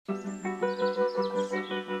Hello,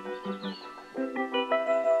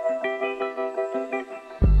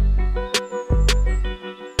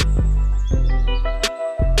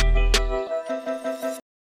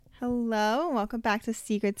 welcome back to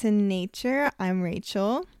Secrets in Nature. I'm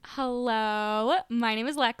Rachel. Hello, my name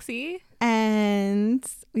is Lexi. And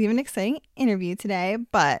we have an exciting interview today.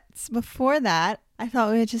 But before that, I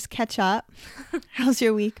thought we would just catch up. How's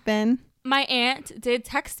your week been? My aunt did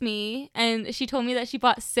text me and she told me that she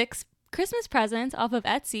bought 6 Christmas presents off of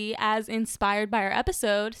Etsy as inspired by our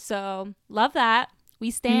episode. So love that.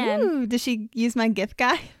 We stan. Ooh, did she use my gift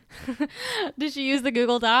guide? Did she use the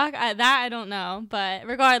Google Doc? I don't know. But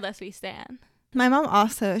regardless, we stan. My mom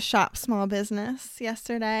also shopped small business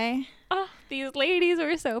yesterday. Oh, these ladies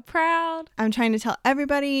were so proud. I'm trying to tell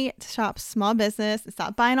everybody to shop small business and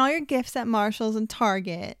stop buying all your gifts at Marshall's and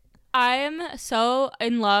Target. I'm so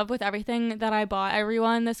in love with everything that I bought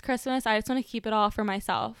everyone this Christmas. I just want to keep it all for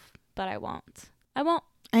myself, but I won't.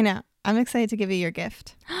 I know. I'm excited to give you your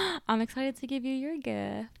gift. I'm excited to give you your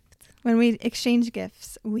gift. When we exchange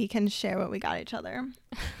gifts, we can share what we got each other.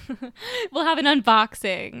 We'll have an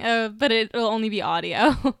unboxing, but it'll only be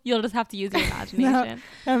audio. You'll just have to use your imagination.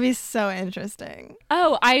 That would be so interesting.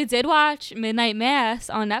 Oh, I did watch Midnight Mass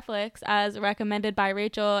on Netflix as recommended by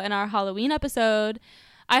Rachel in our Halloween episode.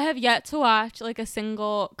 I have yet to watch like a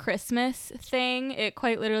single Christmas thing. It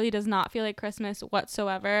quite literally does not feel like Christmas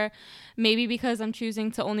whatsoever. Maybe because I'm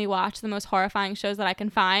choosing to only watch the most horrifying shows that I can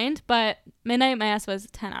find. But Midnight Mass was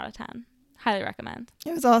 10 out of 10. Highly recommend.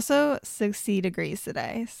 It was also 60 degrees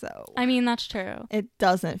today, so I mean, that's true. it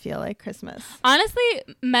doesn't feel like Christmas. Honestly,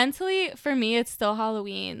 mentally, for me, it's still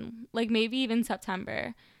Halloween. Like maybe even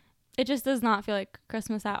September. It just does not feel like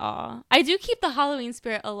Christmas at all. I do keep the Halloween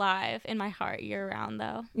spirit alive in my heart year round,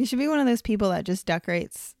 though. You should be one of those people that just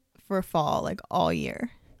decorates for fall like all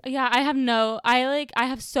year. Yeah, I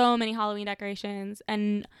have so many Halloween decorations,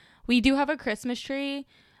 and we do have a Christmas tree.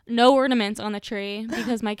 No ornaments on the tree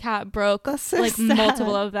because my cat broke That's so like sad.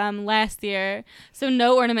 multiple of them last year. So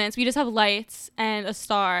no ornaments. We just have lights and a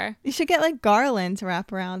star. You should get like garland to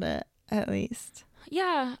wrap around it at least.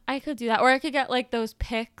 Yeah, I could do that. Or I could get like those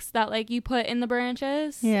picks that like you put in the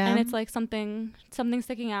branches. Yeah. And it's like something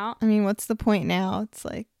sticking out. I mean, what's the point now? It's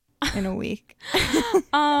like in a week.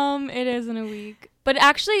 It is in a week. But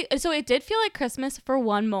actually, so it did feel like Christmas for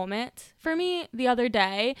one moment for me the other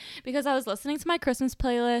day because I was listening to my Christmas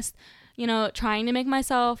playlist, you know, trying to make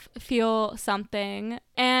myself feel something.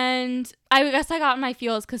 And I guess I got in my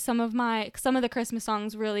feels because some of the Christmas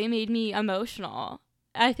songs really made me emotional.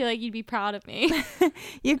 I feel like you'd be proud of me.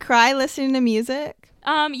 You cry listening to music?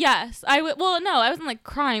 Yes, well, no, I wasn't like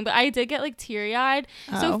crying, but I did get like teary eyed.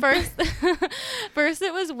 So Oh. first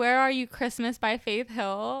it was Where Are You Christmas by Faith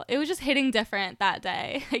Hill. It was just hitting different that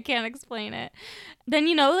day. I can't explain it. Then,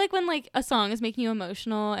 you know, like when like a song is making you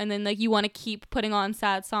emotional and then like you want to keep putting on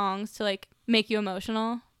sad songs to like make you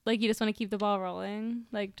emotional. Like you just want to keep the ball rolling,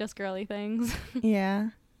 like just girly things. Yeah.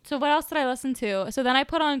 So what else did I listen to? So then I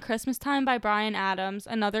put on Christmas Time by Bryan Adams,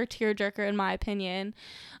 another tearjerker in my opinion.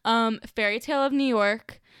 Fairy Tale of New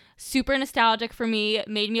York, super nostalgic for me,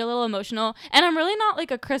 made me a little emotional. And I'm really not like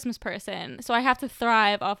a Christmas person, so I have to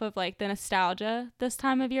thrive off of like the nostalgia this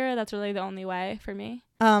time of year. That's really the only way for me.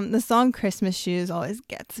 The song Christmas Shoes always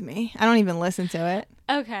gets me. I don't even listen to it.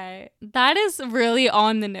 Okay, that is really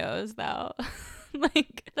on the nose though.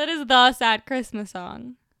 Like that is the sad Christmas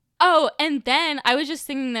song. Oh, and then I was just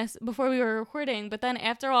singing this before we were recording, but then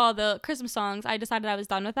after all the Christmas songs, I decided I was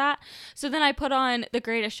done with that. So then I put on the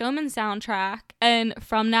Greatest Showman soundtrack, and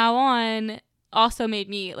From Now On also made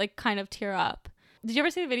me like kind of tear up. Did you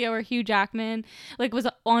ever see the video where Hugh Jackman like was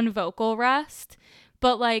on vocal rest,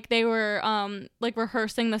 but like they were like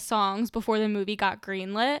rehearsing the songs before the movie got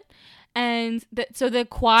greenlit? And so the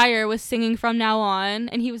choir was singing From Now On,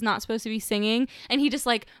 and he was not supposed to be singing, and he just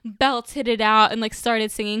like belted it out and like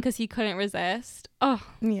started singing because he couldn't resist. Oh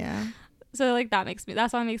Yeah. so like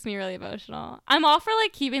that song makes me really emotional. I'm all for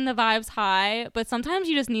like keeping the vibes high, but sometimes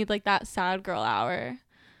you just need like that sad girl hour,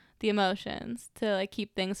 the emotions to like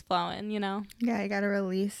keep things flowing, you know? Yeah, you gotta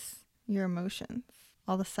release your emotions,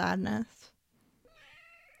 all the sadness.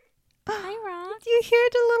 Hi, Rock. Do you hear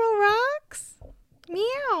the little rocks?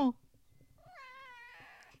 Meow.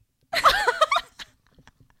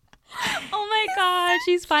 Oh my god,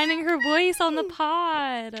 she's finding her voice on the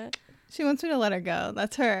pod. She wants me to let her go.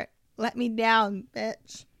 That's her. Let me down,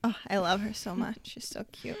 bitch. Oh, I love her so much. She's so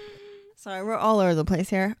cute. Sorry, we're all over the place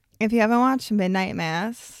here. If you haven't watched Midnight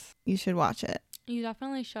Mass, you should watch it. You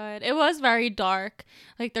definitely should. It was very dark.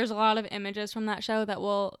 Like, there's a lot of images from that show that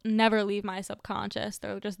will never leave my subconscious.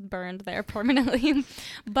 They're just burned there permanently.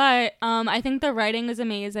 But I think the writing is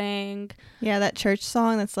amazing. Yeah, that church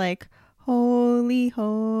song that's like, holy,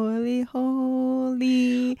 holy,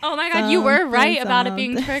 holy. Oh my God, you were right about it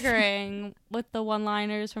being triggering with the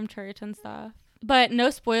one-liners from church and stuff. But no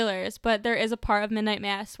spoilers, but there is a part of Midnight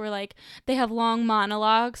Mass where like they have long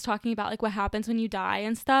monologues talking about like what happens when you die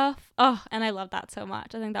and stuff. Oh, and I love that so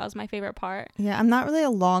much. I think that was my favorite part. Yeah, I'm not really a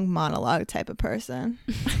long monologue type of person.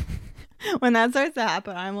 When that starts to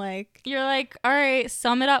happen, I'm like, you're like, all right,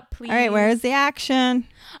 sum it up, please. All right, where is the action?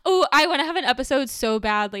 Oh, I want to have an episode so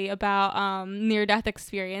badly about near-death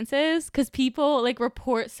experiences because people like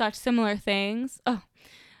report such similar things. Oh.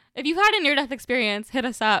 If you've had a near-death experience, hit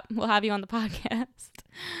us up. We'll have you on the podcast.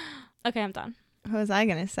 Okay, I'm done. What was I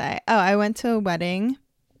going to say? Oh, I went to a wedding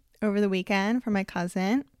over the weekend for my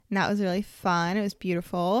cousin, and that was really fun. It was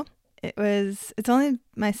beautiful. It's only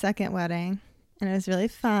my second wedding, and it was really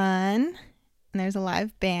fun. And there's a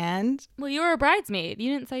live band. Well, you were a bridesmaid.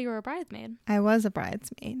 You didn't say you were a bridesmaid. I was a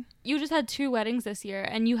bridesmaid. You just had 2 weddings this year,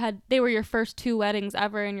 and they were your first 2 weddings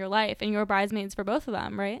ever in your life, and you were bridesmaids for both of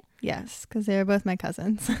them, right? Yes, because they were both my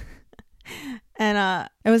cousins. And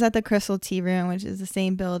it was at the Crystal Tea Room, which is the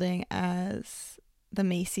same building as the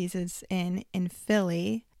Macy's is in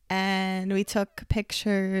Philly. And we took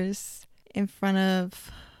pictures in front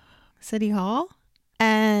of City Hall,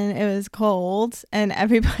 and it was cold, and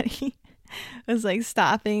everybody was like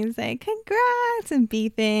stopping and saying congrats and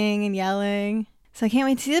beeping and yelling. So I can't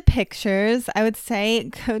wait to see the pictures. I would say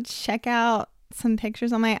go check out some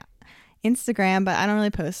pictures on my Instagram, but I don't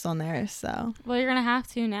really post on there. So well, you're gonna have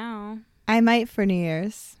to now. I might for New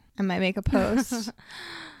Year's. I might make a post.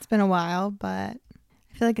 It's been a while, but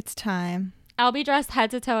I feel like it's time. I'll be dressed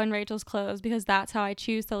head to toe in Rachel's clothes because that's how I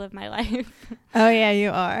choose to live my life. Oh yeah,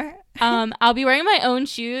 you are. I'll be wearing my own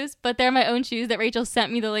shoes, but they're my own shoes that Rachel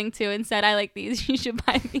sent me the link to and said, I like these. You should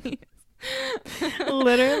buy these.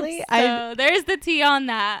 Literally. So there's the tea on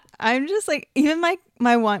that. I'm just like, even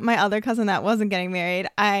my other cousin that wasn't getting married,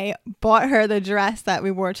 I bought her the dress that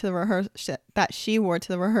we wore to the she wore to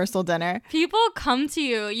the rehearsal dinner. People come to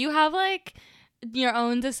you. You have like your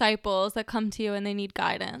own disciples that come to you and they need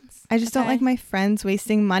guidance. I just don't like my friends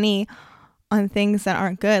wasting money on things that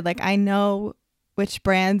aren't good. Like, I know which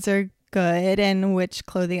brands are good and which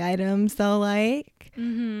clothing items they'll like.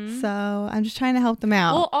 Mm-hmm. So I'm just trying to help them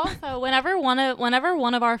out. Well, also, whenever one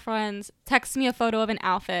of our friends texts me a photo of an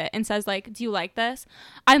outfit and says like, do you like this?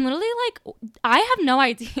 I'm literally like, I have no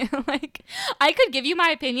idea. Like, I could give you my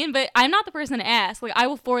opinion, but I'm not the person to ask. Like, I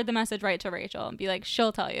will forward the message right to Rachel and be like,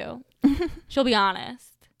 she'll tell you. She'll be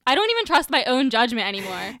honest. I don't even trust my own judgment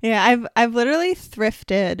anymore. Yeah, I've literally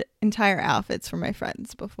thrifted entire outfits for my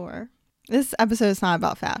friends before. This episode is not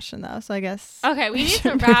about fashion though, so I guess. Okay, we need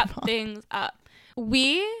to wrap things up.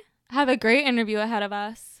 We have a great interview ahead of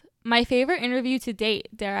us. My favorite interview to date,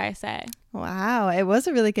 dare I say. Wow, it was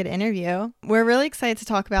a really good interview. We're really excited to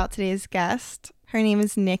talk about today's guest. Her name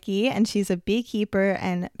is Nikki, and she's a beekeeper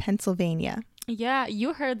in Pennsylvania. Yeah,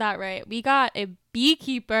 you heard that right. We got a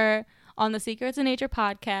beekeeper on the Secrets of Nature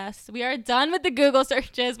podcast. We are done with the Google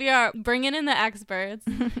searches. We are bringing in the experts,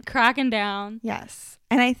 cracking down. Yes.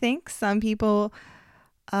 And I think some people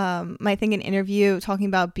might think an interview talking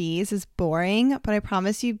about bees is boring, but I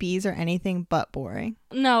promise you bees are anything but boring.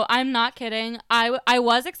 No, I'm not kidding. I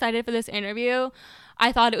was excited for this interview.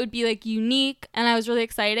 I thought it would be like unique and I was really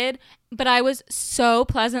excited, but I was so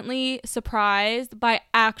pleasantly surprised by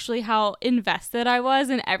actually how invested I was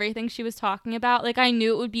in everything she was talking about. Like, I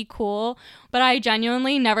knew it would be cool, but I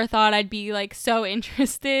genuinely never thought I'd be like so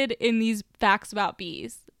interested in these facts about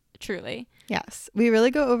bees. Truly. Yes, we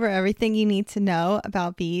really go over everything you need to know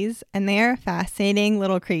about bees, and they are fascinating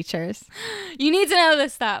little creatures. You need to know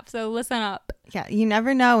this stuff, so listen up. Yeah, you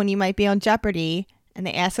never know when you might be on Jeopardy and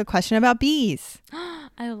they ask a question about bees.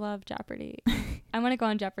 I love Jeopardy. I want to go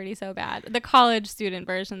on Jeopardy so bad. The college student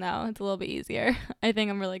version, though, it's a little bit easier. I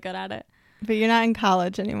think I'm really good at it. But you're not in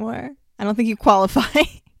college anymore. I don't think you qualify.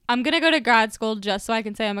 I'm going to go to grad school just so I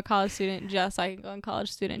can say I'm a college student, just so I can go on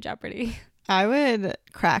college student Jeopardy. I would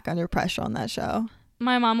crack under pressure on that show.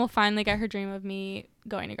 My mom will finally get her dream of me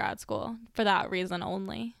going to grad school for that reason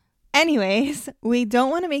only. Anyways, we don't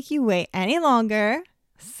want to make you wait any longer.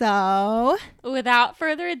 So, without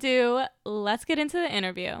further ado, let's get into the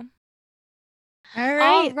interview. All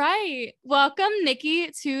right. Welcome,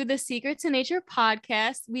 Nikki, to the Secrets of Nature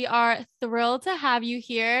podcast. We are thrilled to have you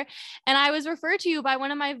here. And I was referred to you by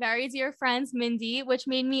one of my very dear friends, Mindy, which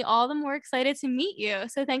made me all the more excited to meet you.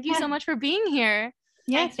 So thank you so much for being here.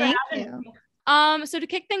 Yeah, thank you. So to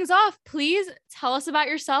kick things off, please tell us about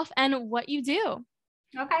yourself and what you do.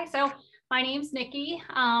 Okay, so my name's Nikki.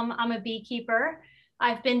 I'm a beekeeper.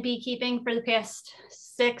 I've been beekeeping for the past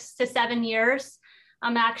 6 to 7 years.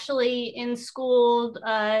 I'm actually in school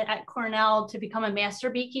at Cornell to become a master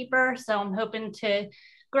beekeeper. So I'm hoping to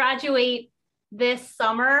graduate this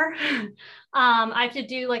summer. I have to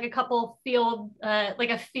do like a couple field, like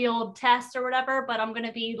a field test or whatever, but I'm going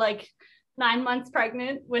to be like 9 months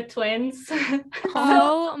pregnant with twins.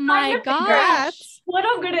 Oh my gosh. What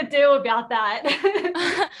I'm going to do about that.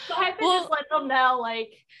 So I have to just let them know,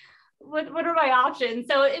 like, what are my options?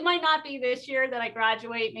 So it might not be this year that I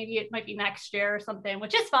graduate. Maybe it might be next year or something,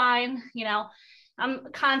 which is fine. You know, I'm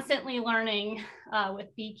constantly learning with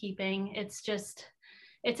beekeeping. It's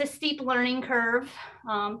a steep learning curve.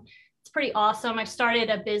 It's pretty awesome. I started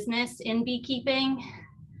a business in beekeeping.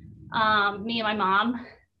 Me and my mom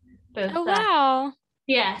both. Oh, wow.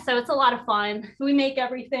 Yeah, so it's a lot of fun. We make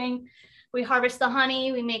everything. We harvest the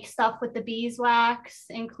honey. We make stuff with the beeswax,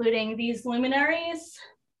 including these luminaries.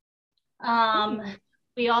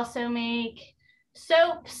 We also make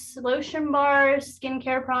soaps, lotion bars,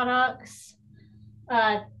 skincare products,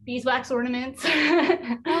 beeswax ornaments.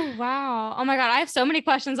 Oh, wow. Oh my God. I have so many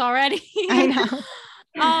questions already. I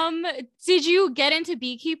know. Did you get into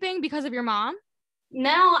beekeeping because of your mom?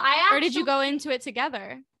 No, or did you go into it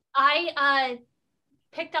together? I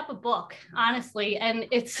picked up a book, honestly, and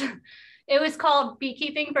it was called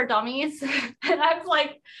Beekeeping for Dummies. And I was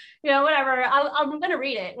like, you know, whatever, I'm going to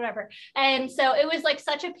read it, whatever. And so it was like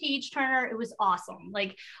such a page turner. It was awesome.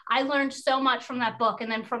 Like I learned so much from that book.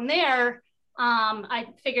 And then from there, I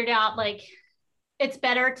figured out like, it's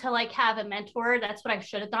better to like have a mentor. That's what I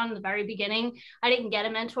should have done in the very beginning. I didn't get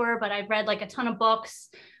a mentor, but I read like a ton of books.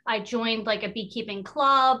 I joined like a beekeeping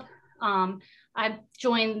club. I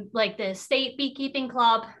joined like the state beekeeping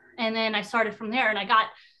club. And then I started from there, and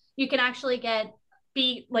you can actually get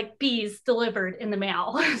bees delivered in the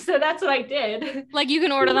mail. So that's what I did. Like you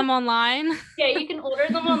can order them online? Yeah, you can order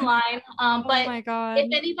them online. But oh my God. If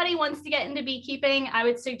anybody wants to get into beekeeping, I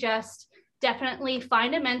would suggest definitely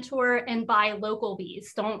find a mentor and buy local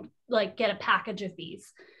bees. Don't like get a package of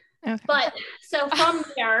bees. Okay. But so from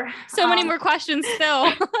there, so many more questions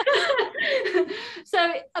still.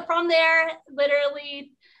 So from there,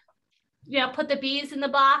 literally, you know, put the bees in the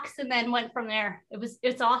box and then went from there.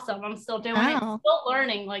 It's awesome. I'm still doing it, still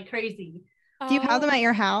learning like crazy. Do you have them at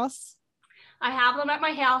your house? I have them at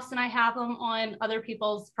my house, and I have them on other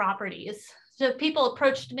people's properties. So people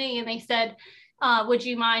approached me and they said, would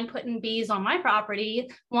you mind putting bees on my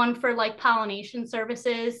property? One for like pollination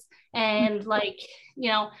services, and like, you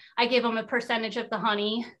know, I give them a percentage of the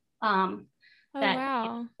honey.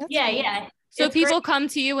 Wow. Yeah. So it's people come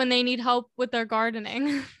to you when they need help with their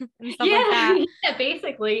gardening and stuff like that. Yeah,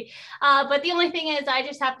 basically. But the only thing is I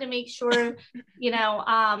just have to make sure, you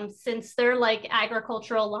know, since they're like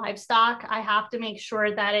agricultural livestock, I have to make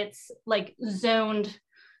sure that it's like zoned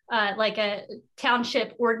like a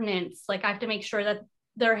township ordinance. Like I have to make sure that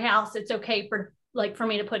their house, it's okay for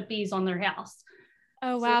me to put bees on their house.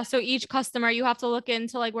 Oh, wow. So each customer, you have to look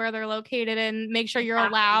into like where they're located and make sure you're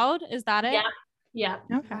allowed. Is that it? Yeah.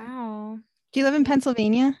 Okay. Wow. Do you live in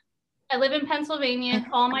Pennsylvania? I live in Pennsylvania.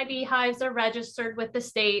 All my beehives are registered with the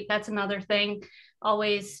state. That's another thing.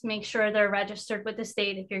 Always make sure they're registered with the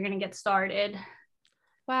state if you're going to get started.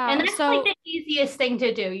 Wow. And that's like the easiest thing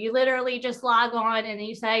to do. You literally just log on and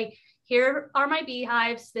you say, here are my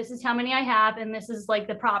beehives. This is how many I have. And this is like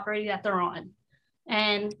the property that they're on.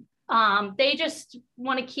 And they just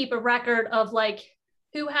want to keep a record of like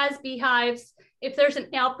who has beehives. If there's an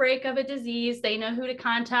outbreak of a disease, they know who to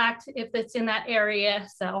contact if it's in that area.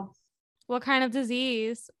 So what kind of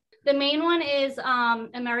disease? The main one is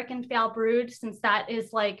American foul brood, since that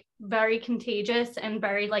is like very contagious and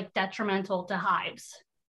very like detrimental to hives.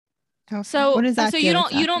 Okay. So what does that you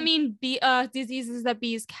don't mean diseases that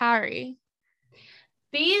bees carry?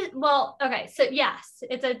 Okay, so yes,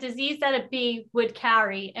 it's a disease that a bee would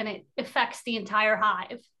carry, and it affects the entire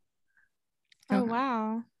hive. Oh,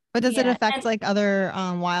 wow. But does it affect like other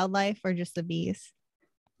wildlife or just the bees?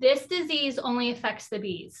 This disease only affects the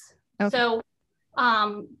bees. Okay. So,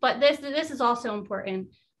 but this is also important.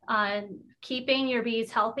 Keeping your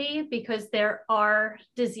bees healthy, because there are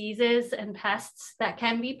diseases and pests that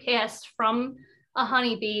can be passed from a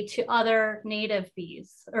honeybee to other native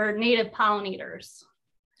bees or native pollinators.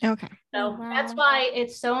 Okay. So that's why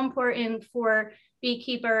it's so important for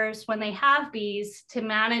beekeepers when they have bees to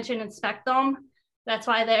manage and inspect them. That's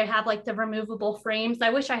why they have like the removable frames. I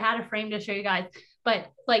wish I had a frame to show you guys,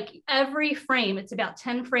 but like every frame, it's about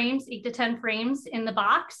 10 frames, 8 to 10 frames in the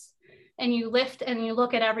box. and you lift and you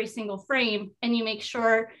look at every single frame and you make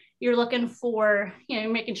sure you're looking for,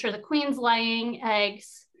 you're making sure the queen's laying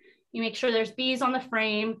eggs. You make sure there's bees on the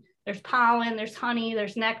frame, there's pollen, there's honey,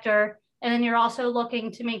 there's nectar. And then you're also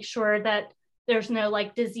looking to make sure that there's no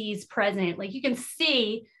like disease present. Like you can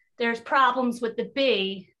see there's problems with the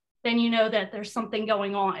bee, then you know that there's something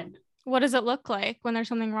going on. What does it look like when there's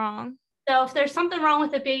something wrong? So if there's something wrong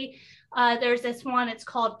with the bee, there's this one, it's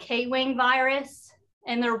called K-wing virus,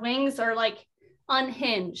 and their wings are like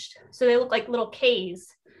unhinged. So they look like little Ks.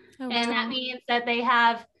 Oh, and wow. That means that they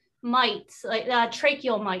have mites, like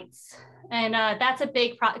tracheal mites. And that's a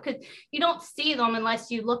big problem because you don't see them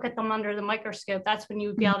unless you look at them under the microscope. That's when you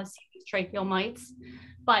would be able to see these tracheal mites.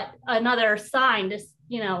 But another sign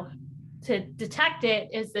to detect it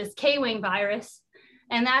is this K-wing virus.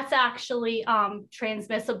 And that's actually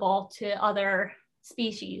transmissible to other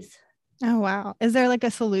species. Oh, wow. Is there like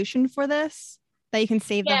a solution for this that you can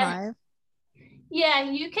save the hive? Yeah,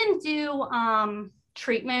 you can do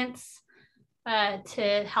treatments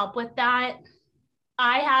to help with that.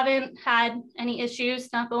 I haven't had any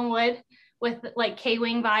issues, knock on wood, with like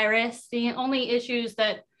K-wing virus. The only issues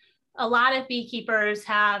that a lot of beekeepers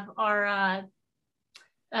have are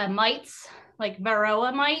mites, like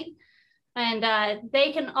Varroa mite. And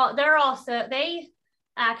they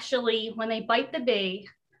actually, when they bite the bee,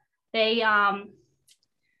 they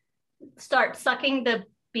start sucking the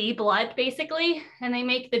bee blood basically, and they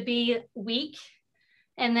make the bee weak.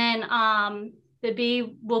 And then the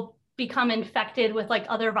bee will become infected with like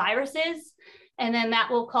other viruses. And then that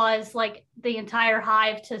will cause like the entire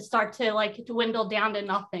hive to start to like dwindle down to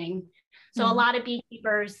nothing. So a lot of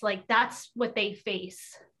beekeepers, like that's what they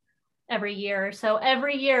face every year. So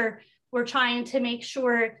every year we're trying to make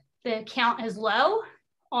sure the count is low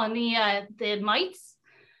on the mites,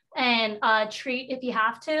 and treat if you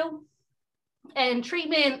have to. And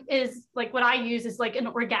treatment is like what I use is like an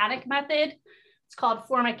organic method. It's called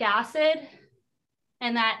formic acid,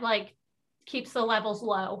 and that like keeps the levels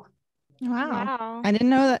low. Wow. I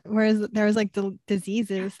didn't know that there was like the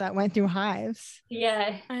diseases that went through hives.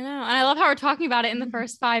 Yeah. I know. And I love how we're talking about it in the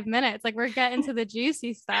first 5 minutes. Like we're getting to the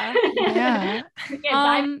juicy stuff. Yeah. Dive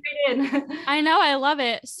right in. I know. I love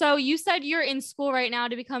it. So you said you're in school right now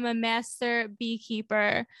to become a master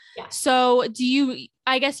beekeeper. Yeah. So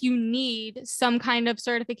I guess you need some kind of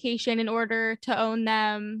certification in order to own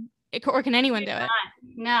them, or can anyone do it?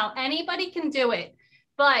 No, anybody can do it.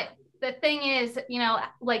 But the thing is,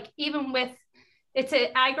 like even with, it's an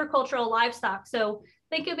agricultural livestock. So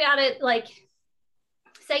think about it like,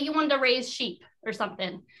 say you wanted to raise sheep or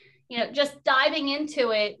something, just diving into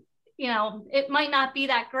it, it might not be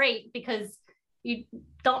that great because you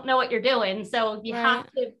don't know what you're doing. So you have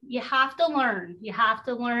to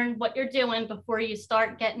learn what you're doing before you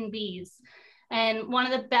start getting bees. And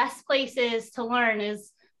one of the best places to learn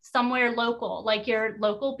is somewhere local, like your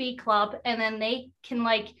local bee club. And then they can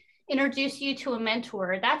like introduce you to a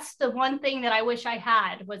mentor. That's the one thing that I wish I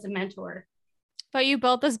had, was a mentor. But you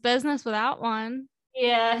built this business without one.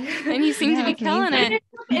 Yeah. And you seem to be killing it.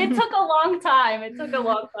 It took a long time.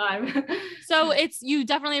 So you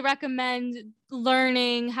definitely recommend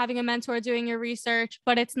learning, having a mentor, doing your research,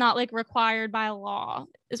 but it's not like required by law,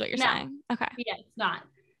 is what you're saying. Okay. Yeah, it's not.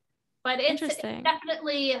 But it's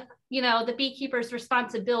definitely, the beekeeper's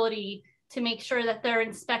responsibility to make sure that they're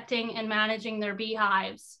inspecting and managing their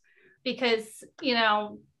beehives. Because,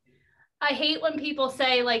 I hate when people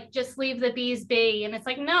say like, just leave the bees be. And it's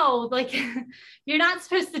like, no, like you're not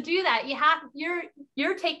supposed to do that.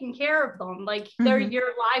 You're taking care of them. Like they're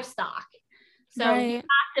your livestock. So you have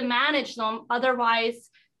to manage them. Otherwise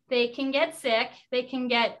they can get sick. They can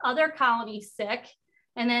get other colonies sick.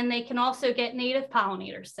 And then they can also get native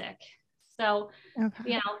pollinators sick. So,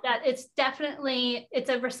 that it's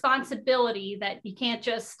a responsibility that you can't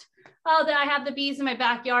just, that I have the bees in my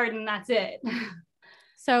backyard and that's it.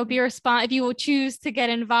 So if you will choose to get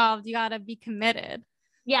involved, you got to be committed.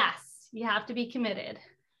 Yes, you have to be committed.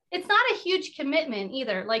 It's not a huge commitment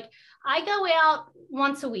either. Like I go out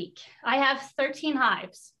once a week. I have 13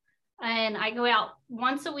 hives and I go out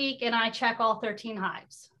once a week and I check all 13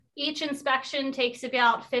 hives. Each inspection takes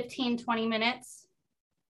about 15-20 minutes.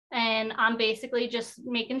 And I'm basically just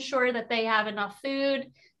making sure that they have enough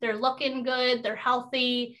food, they're looking good, they're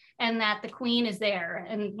healthy, and that the queen is there.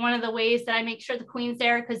 And one of the ways that I make sure the queen's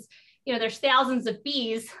there, because there's thousands of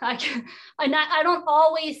bees, I don't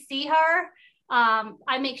always see her.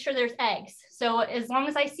 I make sure there's eggs. So as long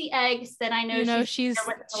as I see eggs, then I know she's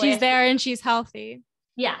there and she's healthy.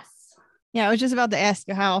 Yes. Yeah, I was just about to ask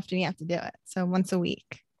you how often you have to do it. So once a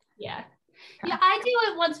week. Yeah. Yeah, I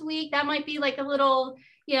do it once a week. That might be like a little,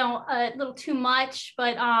 a little too much,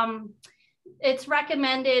 but it's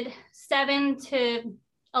recommended 7 to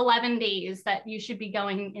 11 days that you should be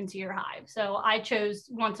going into your hive. So I chose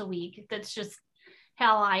once a week. That's just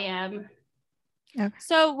how I am. Okay.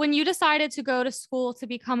 So when you decided to go to school to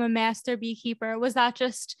become a master beekeeper, was that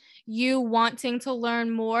just you wanting to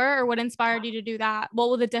learn more, or what inspired you to do that? What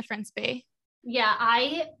will the difference be? Yeah,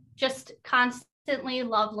 I just constantly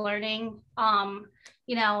love learning.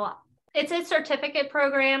 It's a certificate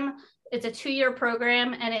program. It's a 2-year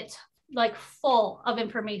program, and it's like full of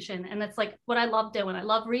information. And it's like what I love doing. I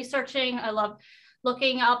love researching. I love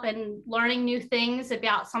looking up and learning new things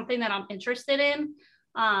about something that I'm interested in.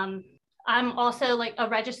 I'm also like a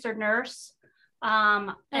registered nurse.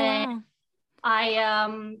 And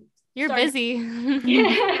wow. You're busy.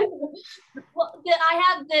 Well, I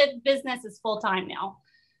have the business is full time now.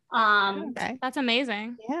 Okay. That's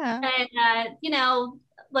amazing. Yeah. And,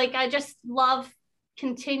 like I just love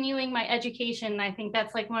continuing my education. I think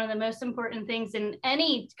that's like one of the most important things in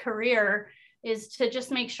any career is to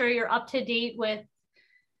just make sure you're up to date with,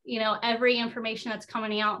 every information that's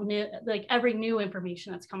coming out, every new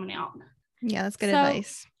information that's coming out. Yeah, that's good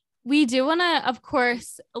advice. We do want to, of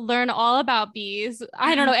course, learn all about bees.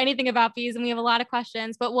 I don't know anything about bees, and we have a lot of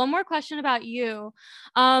questions, but one more question about you.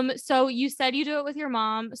 So you said you do it with your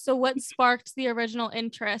mom. So what sparked the original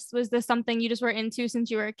interest? Was this something you just were into since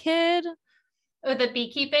you were a kid? Oh, the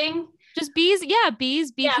beekeeping? Just bees? Yeah,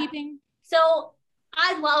 bees, beekeeping. Yeah. So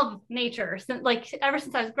I love nature. Like ever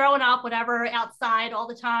since I was growing up, whatever, outside all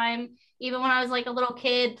the time, even when I was like a little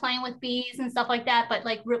kid playing with bees and stuff like that. But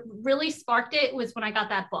like really sparked it was when I got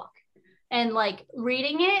that book and like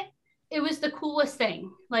reading it. It was the coolest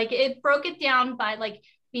thing. Like it broke it down by like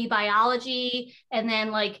bee biology and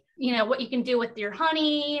then like, what you can do with your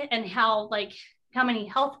honey and how many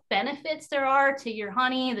health benefits there are to your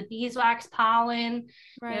honey, the beeswax, pollen,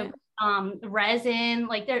 right. Resin,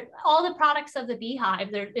 like all the products of the beehive,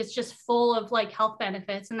 it's just full of like health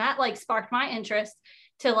benefits. And that like sparked my interest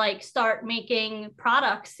to like start making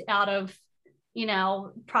products out of,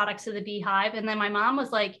 products of the beehive. And then my mom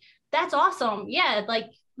was like, that's awesome. Yeah. Like,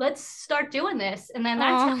 let's start doing this. And then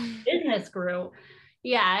that's how the business grew.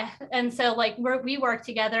 Yeah. And so like we work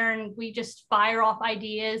together and we just fire off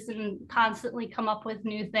ideas and constantly come up with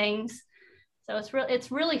new things. So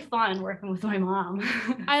it's really fun working with my mom.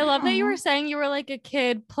 I love that you were saying you were like a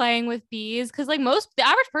kid playing with bees, because like the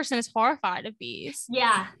average person is horrified of bees.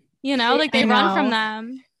 Yeah. Like they run from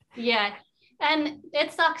them. Yeah. And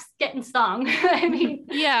it sucks getting stung. I mean,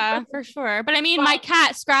 yeah, for sure. But I mean, my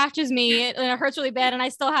cat scratches me and it hurts really bad, and I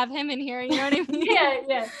still have him in here. You know what I mean?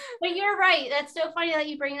 Yeah. But you're right. That's so funny that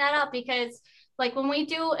you bring that up, because like when we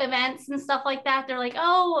do events and stuff like that, they're like,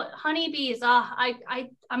 oh, honeybees.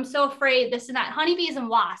 I'm so afraid this and that. Honeybees and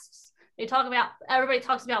wasps. Everybody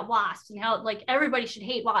talks about wasps and how like everybody should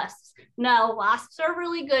hate wasps. No, wasps are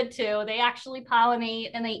really good too. They actually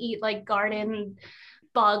pollinate and they eat like garden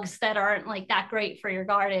bugs that aren't like that great for your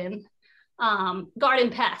garden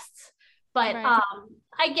pests. But right.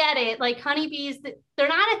 I get it. Like honeybees, they're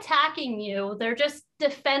not attacking you. They're just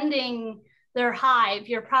defending their hive.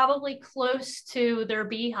 You're probably close to their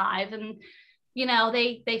beehive and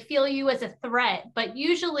they feel you as a threat. But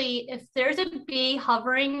usually if there's a bee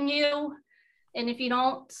hovering you and if you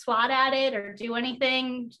don't swat at it or do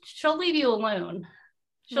anything, she'll leave you alone.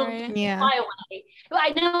 She'll fly away.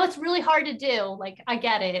 I know it's really hard to do. Like, I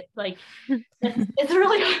get it. Like, it's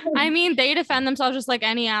really hard. I mean, they defend themselves just like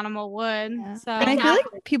any animal would. Yeah. So and I feel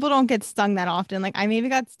like people don't get stung that often. Like, I maybe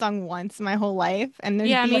got stung once my whole life, and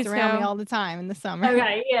there's bees around me all the time in the summer.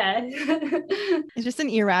 Okay, yeah. It's just an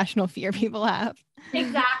irrational fear people have.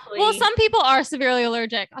 Exactly. Well, some people are severely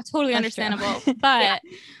allergic. Totally understandable. But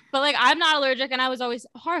like, I'm not allergic, and I was always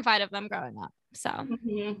horrified of them growing up. So.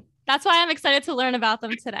 Mm-hmm. That's why I'm excited to learn about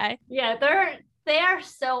them today. Yeah, they are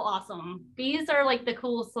so awesome. Bees are like the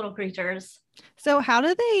coolest little creatures. So how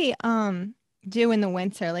do they do in the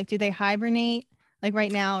winter? Like, do they hibernate? Like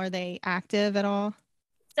right now, are they active at all?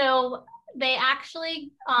 So they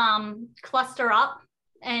actually cluster up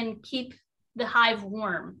and keep the hive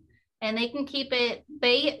warm. And they can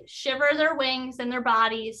they shiver their wings and their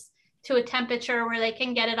bodies to a temperature where they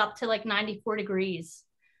can get it up to like 94 degrees.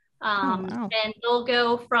 And they'll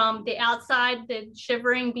go from the outside, the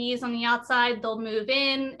shivering bees on the outside, they'll move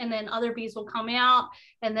in, and then other bees will come out,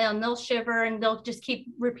 and then they'll shiver, and they'll just keep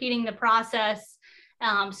repeating the process.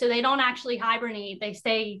 So they don't actually hibernate. They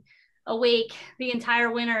stay awake the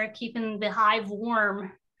entire winter, keeping the hive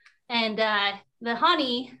warm. And the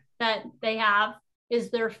honey that they have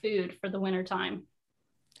is their food for the winter time.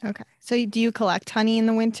 Okay. So do you collect honey in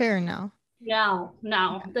the winter or no? No.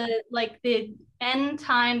 end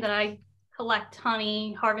time that I collect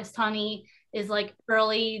honey, harvest honey, is like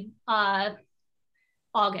early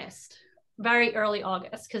August, very early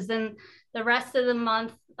August, because then the rest of the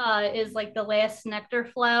month is like the last nectar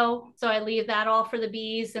flow. So I leave that all for the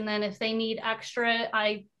bees. And then if they need extra,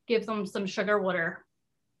 I give them some sugar water.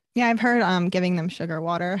 Yeah, I've heard giving them sugar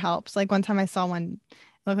water helps. Like one time I saw one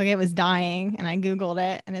looked like it was dying and I Googled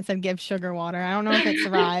it and it said give sugar water. I don't know if it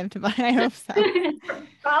survived, but I hope so.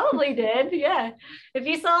 Probably did. Yeah. If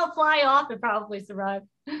you saw it fly off, it probably survived.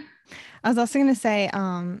 I was also going to say,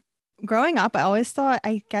 growing up, I always thought,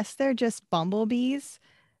 I guess they're just bumblebees.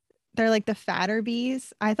 They're like the fatter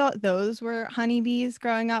bees. I thought those were honeybees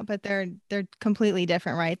growing up, but they're completely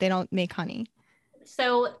different, right? They don't make honey.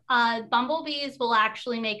 So bumblebees will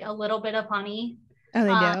actually make a little bit of honey. Oh, they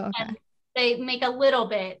do? Okay. They make a little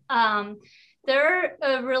bit. They're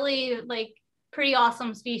a really like pretty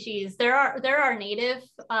awesome species. They're our native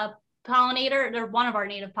pollinator. They're one of our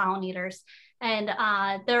native pollinators. And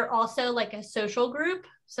they're also like a social group.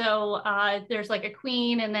 So there's like a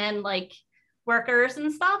queen and then like workers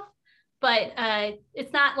and stuff. But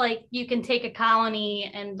it's not like you can take a colony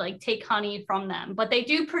and like take honey from them, but they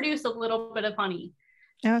do produce a little bit of honey.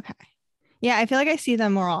 Okay. Yeah, I feel like I see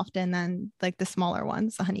them more often than like the smaller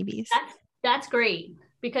ones, the honeybees. That's great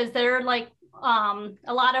because they're like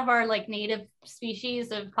a lot of our like native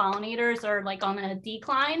species of pollinators are like on a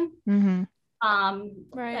decline. Mm-hmm.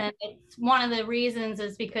 Right. And it's one of the reasons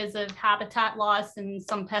is because of habitat loss and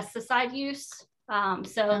some pesticide use.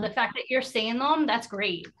 So the fact that you're seeing them, that's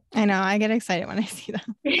great. I know. I get excited when I see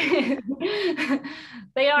them.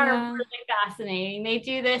 They are really fascinating. They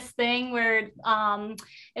do this thing where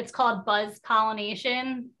it's called buzz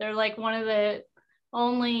pollination. They're like one of the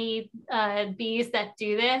only bees that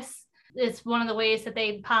do this. It's one of the ways that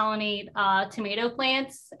they pollinate tomato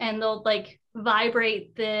plants, and they'll like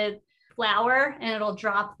vibrate the flower and it'll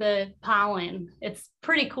drop the pollen. It's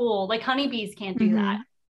pretty cool. Like honeybees can't do that.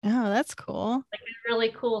 Oh, that's cool. Like a really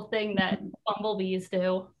cool thing that bumblebees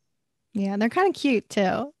do. Yeah, they're kind of cute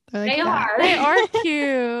too. They are. They are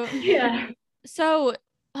cute. Yeah. So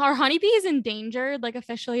are honeybees endangered, like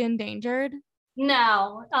officially endangered?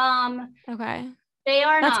 No. Okay. They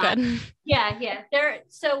are not. That's good. Yeah.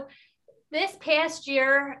 So this past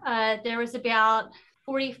year, there was about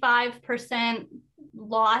 45%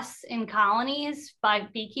 loss in colonies by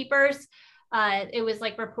beekeepers. It was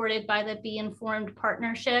like reported by the Bee Informed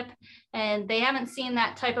Partnership, and they haven't seen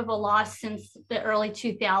that type of a loss since the early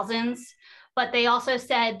 2000s. But they also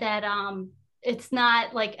said that it's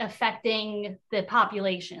not like affecting the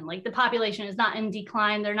population. Like the population is not in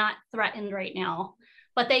decline. They're not threatened right now.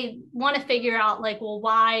 But they want to figure out like, well,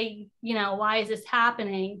 why is this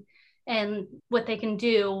happening? And what they can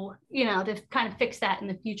do, to kind of fix that in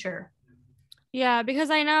the future. Yeah, because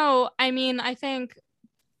I think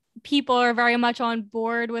people are very much on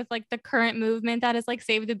board with like the current movement that is like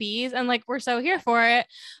Save the Bees, and like we're so here for it.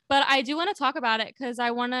 But I do want to talk about it because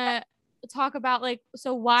I want to talk about like,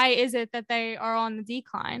 so why is it that they are on the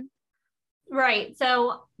decline? Right.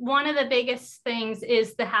 So one of the biggest things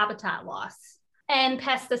is the habitat loss and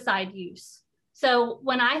pesticide use. So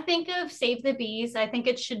when I think of Save the Bees, I think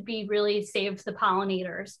it should be really Save the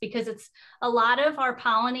Pollinators, because it's a lot of our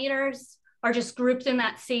pollinators are just grouped in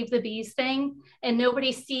that Save the Bees thing, and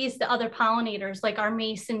nobody sees the other pollinators like our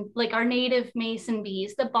native mason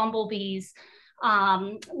bees, the bumblebees,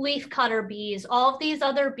 leaf cutter bees, all of these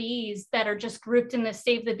other bees that are just grouped in the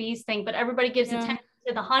Save the Bees thing, but everybody gives attention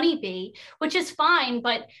to the honeybee, which is fine,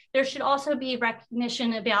 but there should also be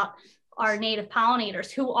recognition about our native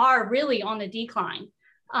pollinators who are really on the decline.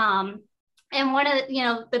 And one of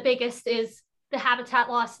the biggest is the habitat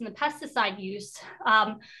loss and the pesticide use.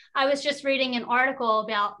 I was just reading an article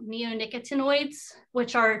about neonicotinoids,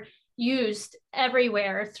 which are used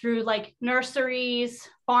everywhere through like nurseries,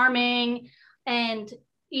 farming, and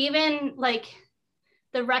even like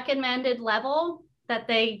the recommended level that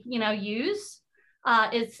they use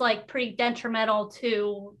is like pretty detrimental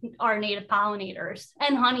to our native pollinators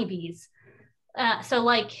and honeybees. So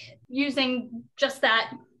like using just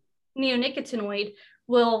that neonicotinoid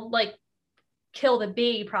will like kill the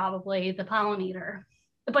bee, probably the pollinator,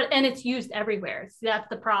 and it's used everywhere. So that's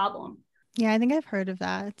the problem. Yeah, I think I've heard of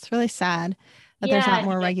that. It's really sad that there's not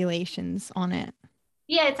more regulations on it.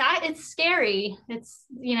 Yeah, it's scary. It's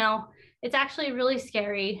actually really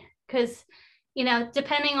scary because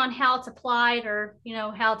depending on how it's applied or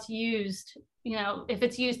how it's used, if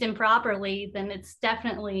it's used improperly, then it's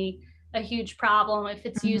definitely a huge problem if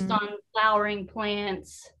it's used on flowering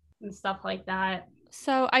plants and stuff like that.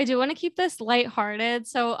 So I do want to keep this lighthearted.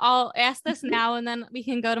 So I'll ask this now and then we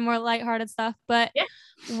can go to more lighthearted stuff. But Yeah.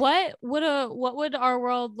 what would our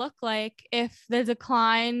world look like if the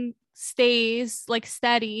decline stays like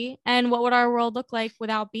steady? And what would our world look like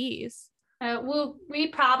without bees? Well, we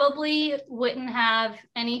probably wouldn't have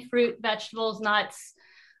any fruit, vegetables, nuts,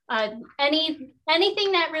 anything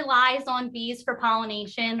that relies on bees for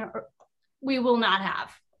pollination. We will not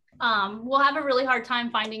have. We'll have a really hard time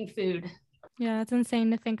finding food. Yeah, that's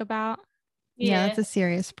insane to think about. Yeah, that's a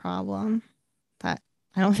serious problem that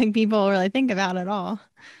I don't think people really think about at all.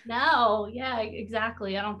 No, yeah,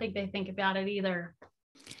 exactly. I don't think they think about it either.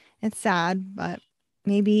 It's sad, but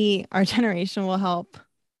maybe our generation will help fix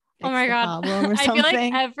Oh my the God. problem or I feel like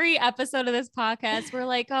something. every episode of this podcast, we're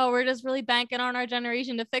like, oh, we're just really banking on our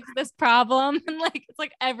generation to fix this problem. And like, it's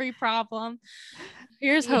like every problem.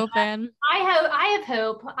 Here's hoping. I have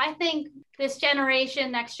hope. I think this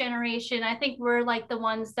generation, next generation, I think we're like the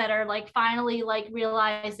ones that are like finally like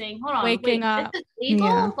realizing, hold on, Waking up. this is legal?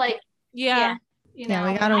 Yeah. Like, Yeah. you Yeah,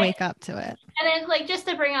 know, we gotta wake up to it. And then like just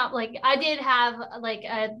to bring up, like I did have like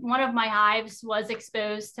one of my hives was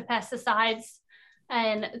exposed to pesticides.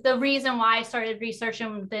 And the reason why I started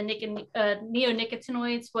researching the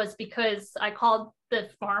neonicotinoids was because I called the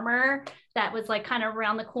farmer that was like kind of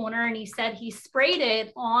around the corner, and he said he sprayed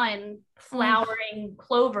it on flowering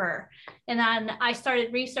clover. And then I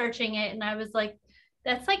started researching it, and I was like,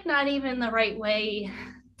 that's like not even the right way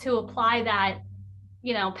to apply that,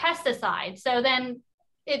 you know, pesticide. So then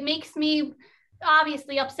it makes me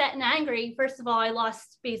obviously upset and angry. First of all, I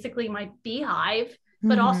lost basically my beehive,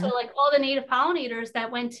 but also like all the native pollinators that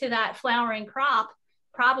went to that flowering crop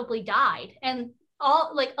probably died. And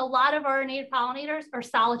all like a lot of our native pollinators are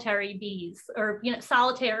solitary bees, or, you know,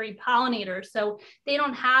 solitary pollinators. So they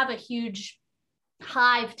don't have a huge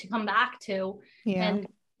hive to come back to. Yeah. And,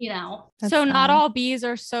 you know, so not all bees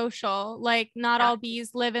are social. Like not all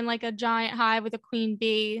bees live in like a giant hive with a queen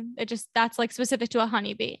bee. That's like specific to a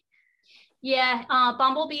honeybee. Yeah,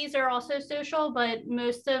 bumblebees are also social, but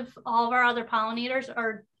most of all of our other pollinators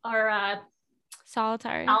are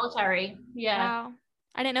solitary. Solitary, yeah. Wow,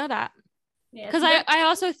 I didn't know that. Yeah, because I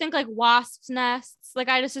also think like wasps' nests. Like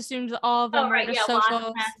I just assumed all of them were just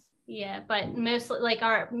social. Yeah, but mostly like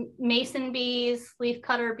our mason bees,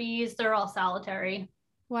 leafcutter bees, they're all solitary.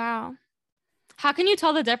 Wow. How can you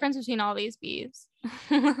tell the difference between all these bees?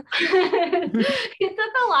 It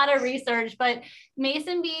took a lot of research, but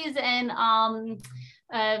mason bees and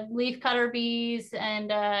leafcutter bees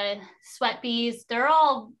and sweat bees, they're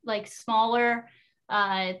all like smaller.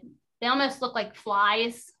 They almost look like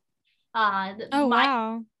flies.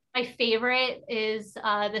 Wow. My favorite is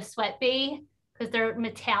the sweat bee, because they're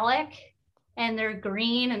metallic and they're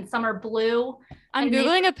green, and some are blue. I'm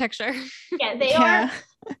Googling a picture. Yeah, they are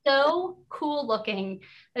so cool looking.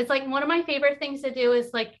 It's like one of my favorite things to do is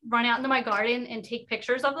like run out into my garden and take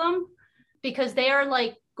pictures of them, because they are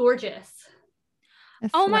like gorgeous.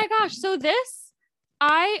 Oh my gosh. So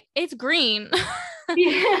it's green.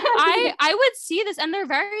 Yeah. I would see this, and they're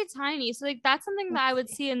very tiny. So like that's something that I would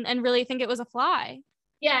see and really think it was a fly.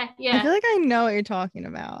 Yeah. I feel like I know what you're talking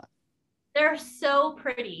about. They're so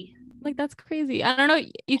pretty. Like that's crazy. I don't know.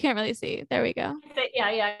 You can't really see. There we go.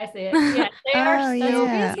 Yeah, I see it. Yeah, they are so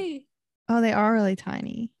crazy. Oh, they are really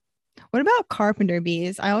tiny. What about carpenter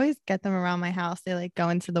bees? I always get them around my house. They like go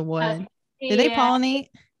into the wood. Do they pollinate?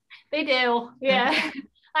 They do. Yeah. Okay.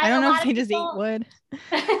 I don't know if they just eat wood.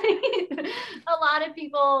 A lot of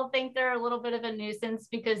people think they're a little bit of a nuisance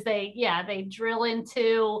because they drill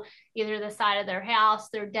into either the side of their house,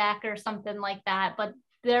 their deck, or something like that. But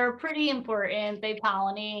they're pretty important. They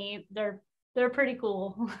pollinate. They're pretty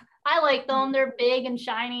cool. I like them. They're big and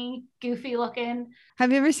shiny, goofy looking.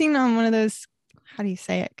 Have you ever seen one of those, how do you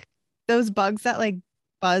say it? Those bugs that like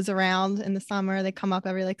buzz around in the summer. They come up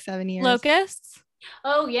every like 7 years. Locusts?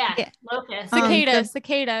 Oh yeah. Locusts.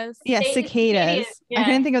 Cicadas. Yeah, cicadas. Yeah. I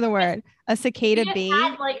couldn't think of the word. A cicada bee.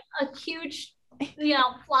 Had like a huge,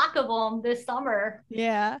 flock of them this summer.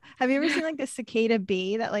 Yeah. Have you ever seen like the cicada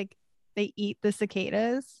bee that like they eat the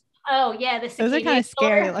cicadas? Oh yeah, the cicadas. Those are kind of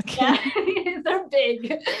scary looking. Yeah. They're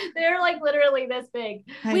big. They're like literally this big.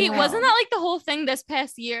 Wait, wasn't that like the whole thing this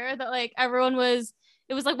past year that like everyone was?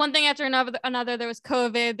 It was like one thing after another. There was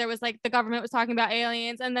COVID. There was like the government was talking about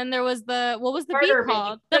aliens, and then there was what was the bee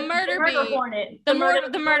called? The murder bee. Hornet. The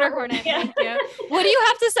murder hornet. Yeah. Thank you. What do you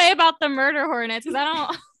have to say about the murder hornets? Because I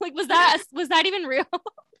don't like. Was that even real?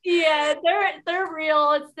 Yeah, they're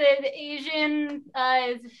real. It's the Asian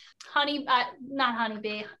not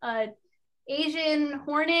honeybee, Asian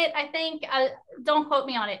hornet, I think. Don't quote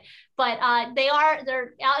me on it, but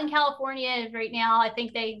they're out in California right now. I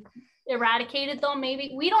think they eradicated them.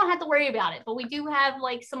 Maybe we don't have to worry about it, but we do have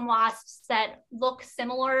like some wasps that look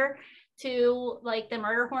similar to like the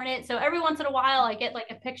murder hornet. So every once in a while I get like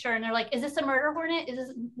a picture and they're like, is this a murder hornet? Is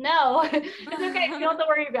this no? It's okay, you don't have to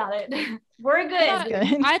worry about it. We're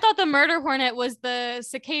good. I thought the murder hornet was the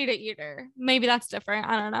cicada eater. Maybe that's different.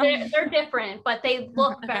 I don't know. They're different, but they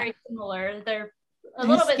look very similar. They're a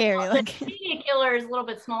They're little bit scary smaller. The looking. cicada killer is a little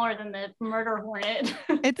bit smaller than the murder hornet.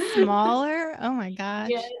 It's smaller. Oh my gosh.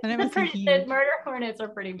 Yeah, And it was the huge. murder hornets are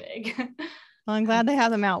pretty big. Well, I'm glad they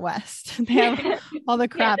have them out west. They have all the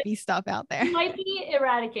crappy stuff out there. They might be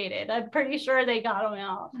eradicated. I'm pretty sure they got them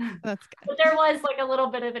out. That's good. But there was like a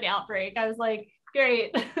little bit of an outbreak. I was like,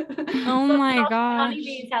 great. Oh my gosh.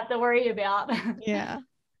 Honeybees have to worry about. Yeah.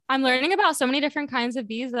 I'm learning about so many different kinds of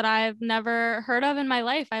bees that I've never heard of in my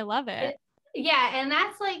life. I love it. Yeah, and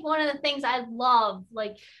that's like one of the things I love.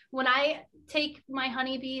 Like when I take my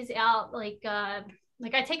honeybees out, like I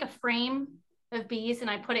take a frame of bees and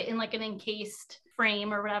I put it in like an encased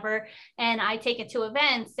frame or whatever, and I take it to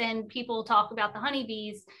events and people talk about the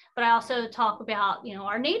honeybees, but I also talk about, you know,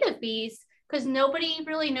 our native bees because nobody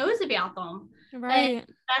really knows about them. Right. And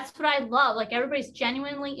that's what I love. Like everybody's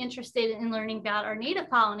genuinely interested in learning about our native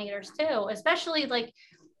pollinators too, especially like,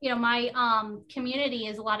 you know, my community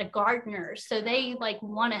is a lot of gardeners. So they like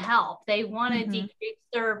want to help. They want to decrease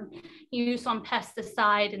their use on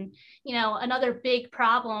pesticide. And, you know, another big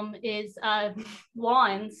problem is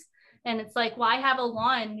lawns. And it's like, why have a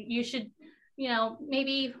lawn? You should, you know,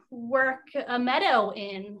 maybe work a meadow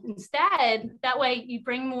in instead. That way you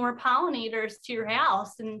bring more pollinators to your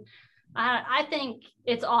house. And I think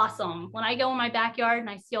it's awesome. When I go in my backyard and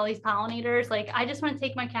I see all these pollinators, like I just want to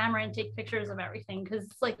take my camera and take pictures of everything because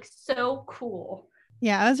it's like so cool.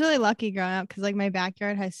 Yeah, I was really lucky growing up because like my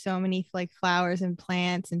backyard has so many like flowers and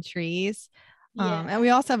plants and trees. Yeah. And we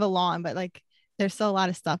also have a lawn, but like there's still a lot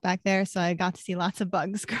of stuff back there. So I got to see lots of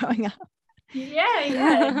bugs growing up. Yeah.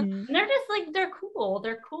 And they're just like, they're cool.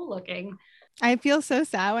 They're cool looking. I feel so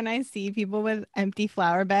sad when I see people with empty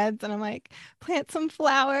flower beds and I'm like, plant some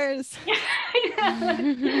flowers.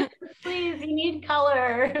 Please, you need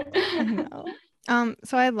color.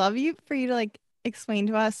 So I'd love for you to like explain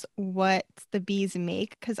to us what the bees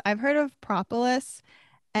make, because I've heard of propolis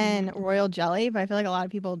and royal jelly, but I feel like a lot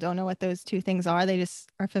of people don't know what those two things are. They just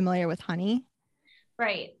are familiar with honey.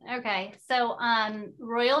 Right. Okay. So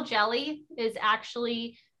royal jelly is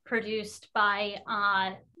actually produced by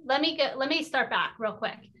let me start back real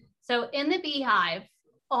quick. So in the beehive,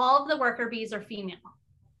 all of the worker bees are female.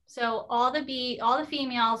 So all the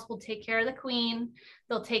females will take care of the queen.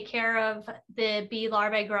 They'll take care of the bee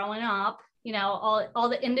larvae growing up. You know, all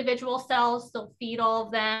the individual cells, they'll feed all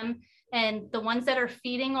of them. And the ones that are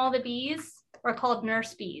feeding all the bees are called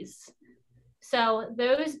nurse bees. So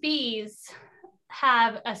those bees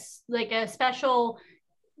have a special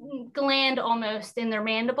gland almost in their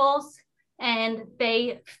mandibles, and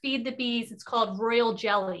they feed the bees. It's called royal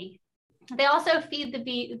jelly. They also feed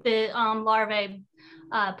the larvae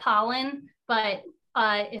pollen, but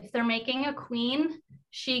if they're making a queen,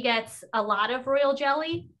 she gets a lot of royal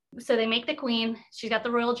jelly. So they make the queen, she's got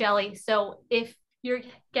the royal jelly. So if you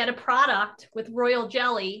get a product with royal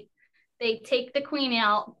jelly, they take the queen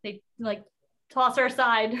out, they like toss her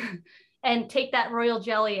aside and take that royal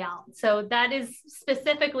jelly out. So that is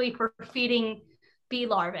specifically for feeding bee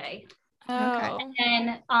larvae. Oh. Okay.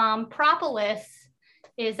 And propolis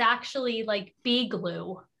is actually like bee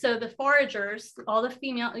glue. So the foragers, all the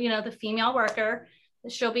female, you know, the female worker,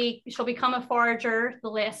 she'll become a forager the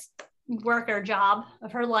last worker job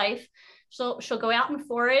of her life. She'll go out and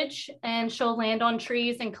forage, and she'll land on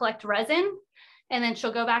trees and collect resin, and then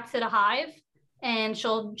she'll go back to the hive and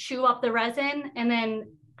she'll chew up the resin and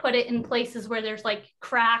then put it in places where there's like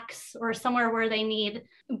cracks or somewhere where they need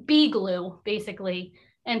bee glue, basically.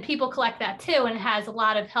 And people collect that too, and it has a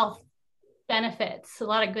lot of health benefits, a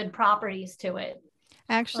lot of good properties to it.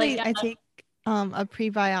 Actually, I take a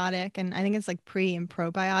prebiotic, and I think it's like pre and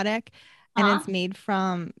probiotic, and it's made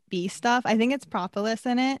from bee stuff. I think it's propolis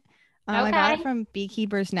in it. I got it from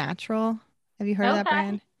Beekeepers Natural. Have you heard of that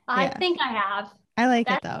brand? I think I have. I like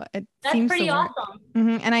it though. It seems pretty to work. awesome.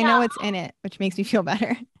 And I know it's in it, which makes me feel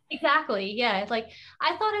better. Exactly. Yeah. Like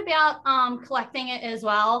I thought about collecting it as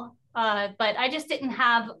well, but I just didn't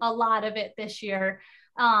have a lot of it this year.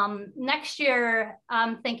 Next year,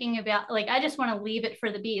 I'm thinking about like I just want to leave it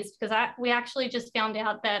for the bees, because we actually just found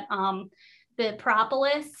out that the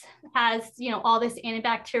propolis has, you know, all this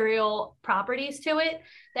antibacterial properties to it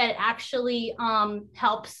that actually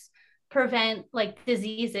helps prevent like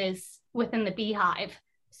diseases within the beehive.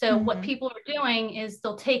 So what people are doing is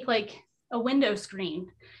they'll take like a window screen,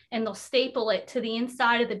 and they'll staple it to the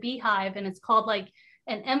inside of the beehive, and it's called like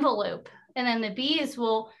an envelope. And then the bees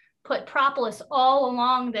will put propolis all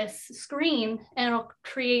along this screen, and it'll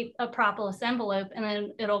create a propolis envelope, and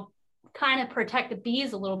then it'll kind of protect the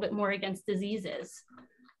bees a little bit more against diseases.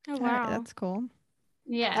 Oh, wow. That's cool.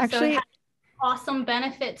 Yeah. Actually, so it has awesome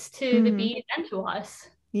benefits to the bees and to us.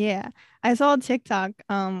 Yeah. I saw a TikTok.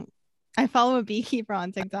 I follow a beekeeper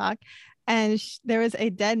on TikTok, and there was a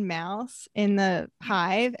dead mouse in the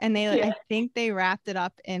hive, and I think they wrapped it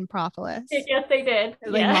up in propolis. Yes, they did.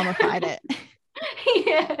 They mummified it.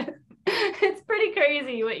 Yeah. It's pretty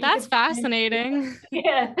crazy. That's fascinating.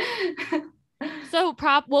 Yeah. So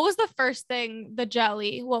what was the first thing? The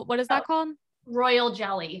jelly. What is that called? Royal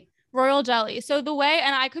jelly. Royal jelly. So the way,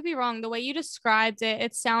 and I could be wrong, the way you described it,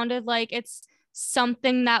 it sounded like it's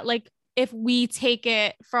something that like if we take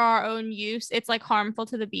it for our own use, it's like harmful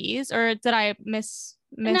to the bees, or did I miss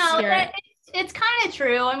No, it? It's kind of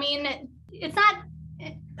true. I mean, it's not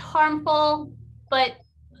harmful, but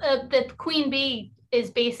the queen bee is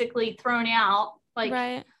basically thrown out. Like,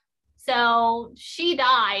 right. So she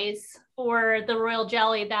dies for the royal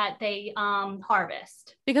jelly that they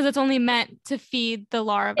harvest. Because it's only meant to feed the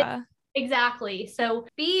larva. Exactly. So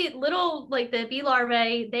the bee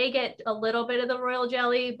larvae, they get a little bit of the royal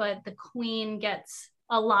jelly, but the queen gets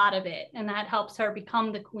a lot of it, and that helps her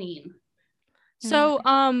become the queen. So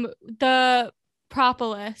the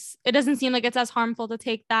propolis, it doesn't seem like it's as harmful to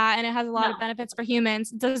take that, and it has a lot of benefits for humans.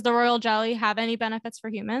 Does the royal jelly have any benefits for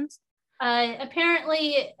humans?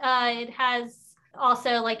 Apparently it has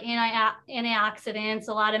also like antioxidants,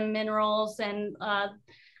 a lot of minerals and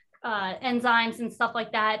enzymes and stuff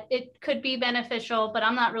like that. It could be beneficial, but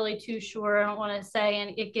I'm not really too sure. I don't want to say,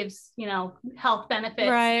 and it gives, health benefits.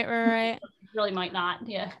 Right. Really might not.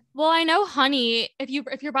 Yeah. Well, I know honey, if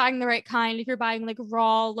you're buying the right kind, if you're buying like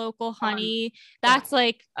raw local honey, that's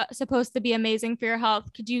like supposed to be amazing for your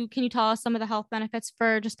health. Can you tell us some of the health benefits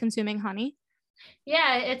for just consuming honey?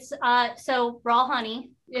 Yeah, it's so raw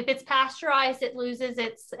honey, if it's pasteurized, it loses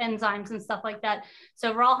its enzymes and stuff like that.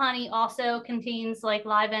 So raw honey also contains like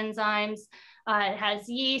live enzymes. It has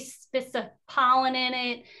yeast, bits of pollen in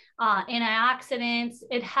it, antioxidants.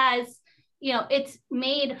 It has, it's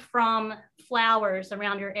made from flowers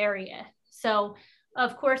around your area. So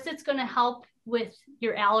of course it's going to help with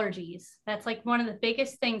your allergies. That's like one of the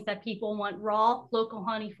biggest things that people want raw local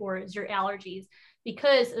honey for, is your allergies,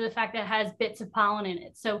 because of the fact that it has bits of pollen in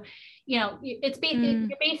it. So, you're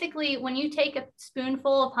basically, when you take a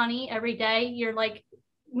spoonful of honey every day, you're like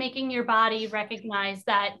making your body recognize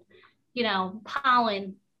that,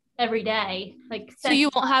 pollen every day. Like, so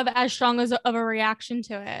you won't have as strong of a reaction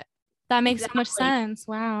to it. That makes so much sense.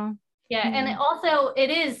 Wow. Yeah. And it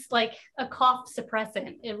is like a cough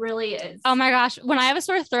suppressant. It really is. Oh my gosh. When I have a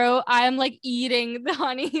sore throat, I am like eating the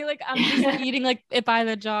honey. Like I'm just eating like it by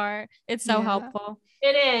the jar. It's so helpful.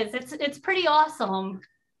 It is. It's pretty awesome.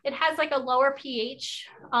 It has like a lower pH.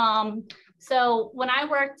 So when I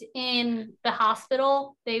worked in the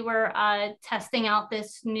hospital, they were testing out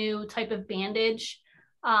this new type of bandage,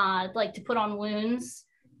 like to put on wounds.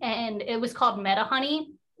 And it was called Meta Honey.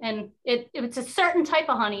 And it's a certain type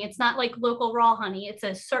of honey. It's not like local raw honey. It's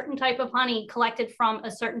a certain type of honey collected from a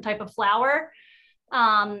certain type of flower.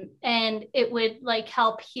 And it would like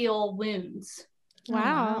help heal wounds.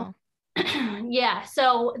 Wow. Yeah.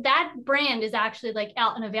 So that brand is actually like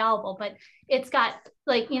out and available, but it's got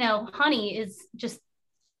like, honey is just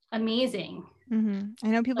amazing. I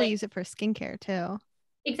know people use it for skincare too.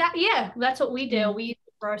 Exactly. Yeah. That's what we do. We use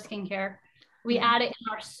it for our skincare. We add it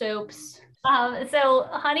in our soaps. So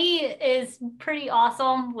honey is pretty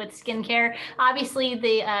awesome with skincare. Obviously,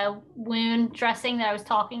 the wound dressing that I was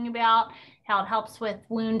talking about, how it helps with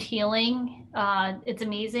wound healing. It's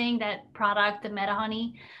amazing, that product, the Meta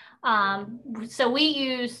Honey. So we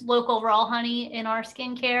use local raw honey in our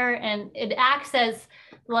skincare, and it acts as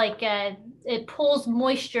like it pulls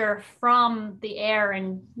moisture from the air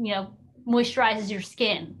and moisturizes your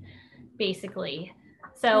skin, basically.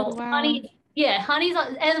 So honey. Yeah, honey's,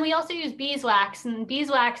 and we also use beeswax, and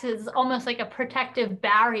beeswax is almost like a protective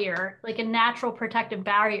barrier, like a natural protective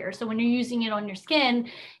barrier. So when you're using it on your skin,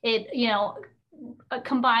 it,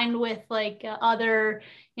 combined with like other,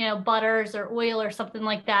 butters or oil or something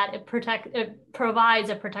like that, it provides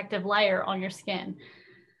a protective layer on your skin.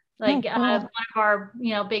 Like one of our,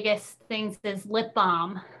 biggest things is lip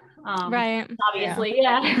balm. Right. Obviously.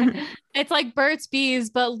 Yeah. It's like Burt's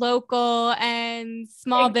Bees, but local and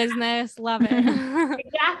small business. Love it.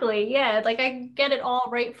 Exactly. Yeah. Like I get it all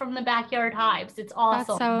right from the backyard hives. It's awesome.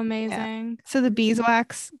 That's so amazing. Yeah. So the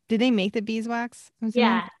beeswax, did they make the beeswax?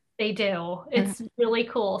 Yeah, They do. It's really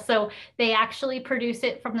cool. So they actually produce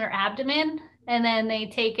it from their abdomen, and then they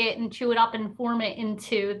take it and chew it up and form it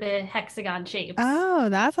into the hexagon shapes. Oh,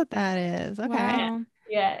 that's what that is. Okay. Wow.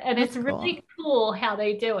 Yeah, and That's it's cool. really cool how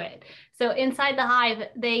they do it. So inside the hive,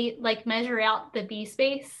 they like measure out the bee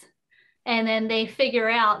space, and then they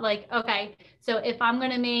figure out like, okay, so if I'm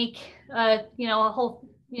going to make a whole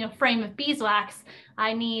frame of beeswax,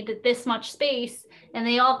 I need this much space, and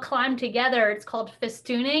they all climb together. It's called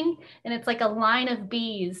festooning, and it's like a line of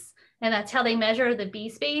bees, and that's how they measure the bee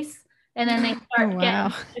space. And then they start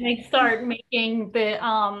Wow. and they start making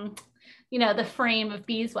the frame of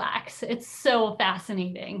beeswax. It's so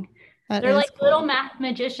fascinating. That They're is like cool. little math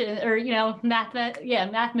magicians, or math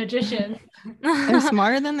magicians. They're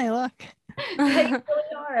smarter than they look. They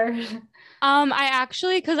really are. I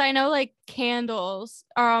actually, because I know like candles,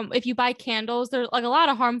 if you buy candles, there's like a lot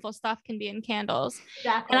of harmful stuff can be in candles.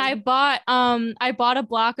 Exactly. And I bought a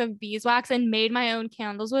block of beeswax and made my own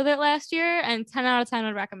candles with it last year, and 10 out of 10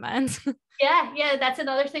 would recommend. Yeah, that's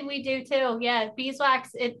another thing we do too. Yeah,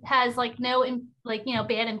 beeswax, it has like no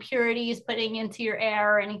bad impurities putting into your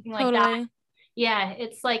air or anything like that. Yeah,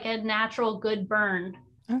 it's like a natural good burn.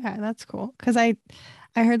 Okay, that's cool. Because I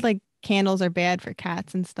heard like candles are bad for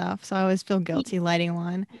cats and stuff, so I always feel guilty lighting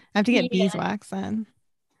one. I have to get beeswax then.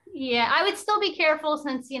 Yeah, I would still be careful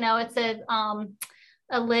since it's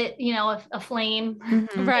a lit, a flame.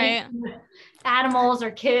 Mhm. Right. Animals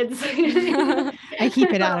or kids. I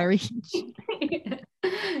keep it out of reach.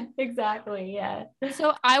 Exactly. Yeah.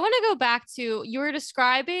 So I want to go back to, you were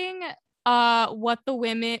describing what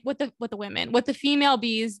the female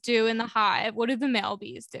bees do in the hive. What do the male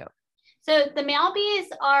bees do? So the male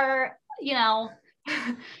bees are,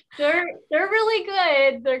 they're really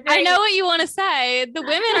good. They're great. I know what you want to say. The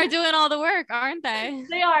women are doing all the work, aren't they?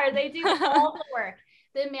 They are. They do all the work.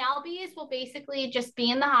 The male bees will basically just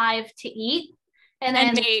be in the hive to eat and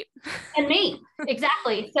mate. And mate.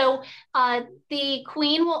 Exactly. So the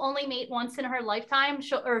queen will only mate once in her lifetime.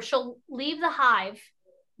 She'll leave the hive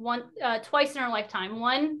twice in her lifetime.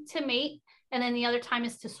 One to mate, and then the other time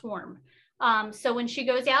is to swarm. So when she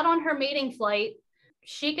goes out on her mating flight,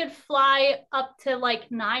 she could fly up to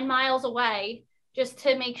like 9 miles away just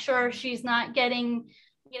to make sure she's not getting,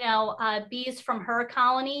 bees from her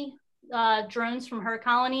colony, drones from her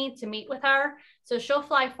colony to meet with her. So she'll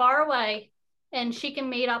fly far away, and she can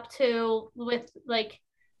mate up with like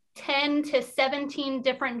 10 to 17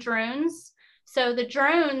 different drones. So the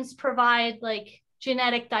drones provide like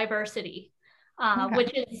genetic diversity,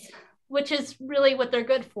 which is really what they're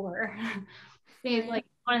good for. Like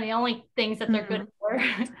one of the only things that they're good for.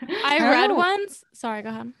 I read once. Sorry, go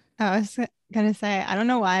ahead. I was gonna say, I don't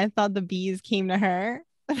know why I thought the bees came to her.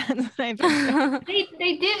 That's what I thought.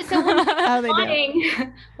 They do. So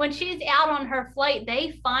when she's out on her flight,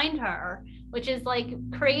 they find her, which is like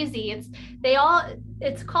crazy.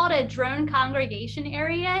 It's called a drone congregation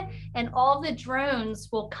area, and all the drones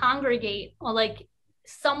will congregate like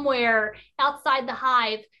somewhere outside the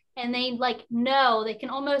hive, and they they can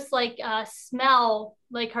almost smell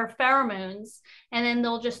like her pheromones, and then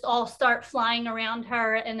they'll just all start flying around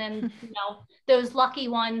her, and then those lucky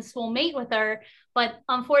ones will mate with her, but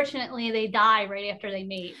unfortunately they die right after they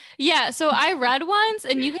mate. Yeah, so I read once,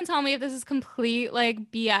 and you can tell me if this is complete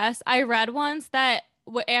like BS. I read once that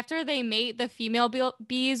after they mate, the female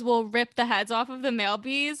bees will rip the heads off of the male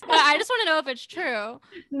bees. But I just want to know if it's true.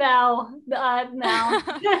 No.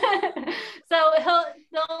 So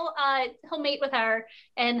he'll mate with her,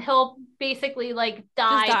 and he'll basically like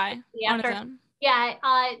die. Just die on its own. Yeah.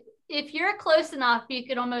 If you're close enough, you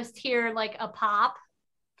could almost hear like a pop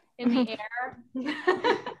in the air.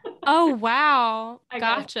 Oh wow,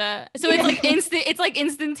 gotcha. So it's like instant. It's like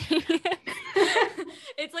instantaneous.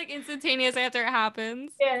 It's like instantaneous after it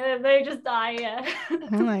happens. Yeah, they just die. Yeah.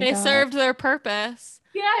 Oh they served their purpose.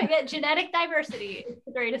 Yeah, genetic diversity is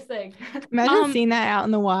the greatest thing. Imagine seeing that out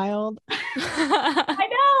in the wild. I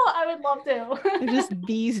know. I would love to. They're just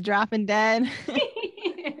bees dropping dead.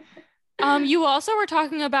 You also were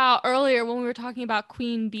talking about earlier when we were talking about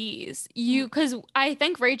queen bees, because I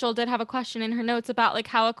think Rachel did have a question in her notes about like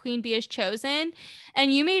how a queen bee is chosen,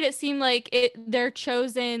 and you made it seem like they're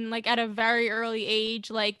chosen like at a very early age,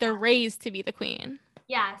 like they're raised to be the queen.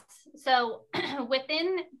 Yes. So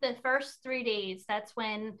within the first 3 days, that's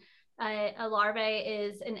when a larvae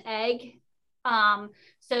is an egg.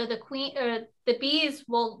 So the bees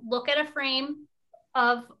will look at a frame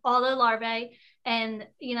of all the larvae, and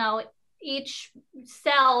each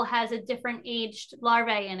cell has a different aged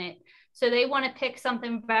larvae in it. So they want to pick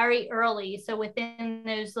something very early. So within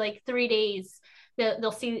those like 3 days,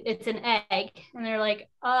 they'll see it's an egg, and they're like,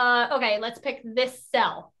 okay, let's pick this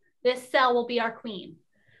cell. This cell will be our queen.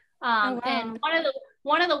 Oh, And wow.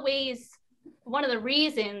 one of the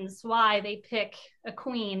reasons why they pick a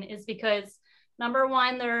queen is because number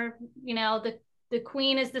one, they're, the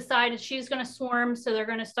queen has decided she's going to swarm, so they're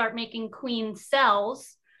going to start making queen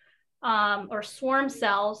cells, or swarm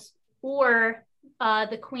cells, or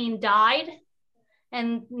the queen died,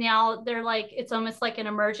 and now they're like, it's almost like an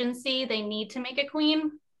emergency. They need to make a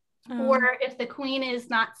queen. Or if the queen is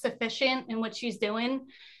not sufficient in what she's doing,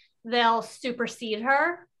 they'll supersede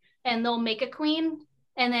her and they'll make a queen,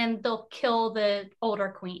 and then they'll kill the older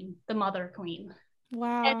queen, the mother queen.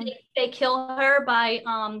 Wow. And they kill her by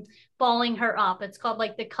balling her up. It's called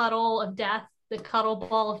like the cuddle of death, the cuddle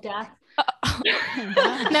ball of death.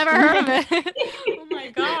 Never heard of it. Oh my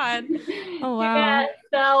God. Oh, wow. Yeah.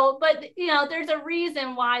 So, but there's a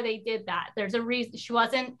reason why they did that. There's a reason. She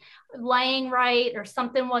wasn't laying right, or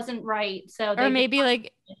something wasn't right. So, or maybe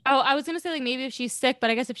like, I was gonna say like maybe if she's sick, but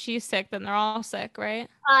I guess if she's sick, then they're all sick, right?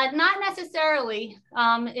 Not necessarily.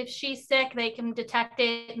 If she's sick, they can detect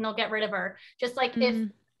it and they'll get rid of her. Just like if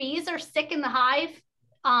bees are sick in the hive,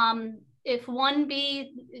 if one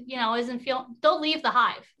bee, isn't feeling, they'll leave the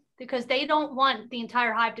hive, because they don't want the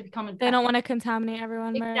entire hive to become infected. They don't want to contaminate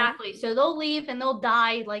everyone. Exactly. Right? So they'll leave and they'll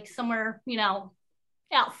die like somewhere,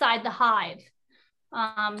 outside the hive.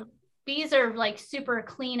 Bees are like super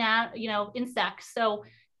clean out, insects. So,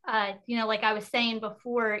 like I was saying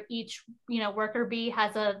before, each, worker bee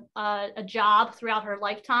has a job throughout her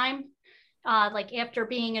lifetime. Like after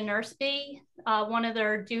being a nurse bee, one of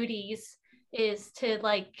their duties is to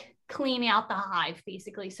like clean out the hive,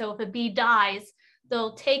 basically. So if a bee dies,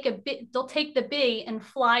 they'll take the bee and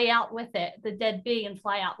fly out with it, the dead bee, and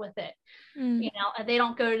fly out with it. They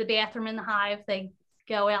don't go to the bathroom in the hive. They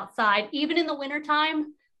go outside. Even in the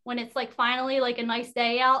wintertime, when it's like finally like a nice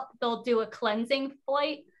day out, they'll do a cleansing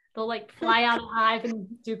flight. They'll like fly out of the hive and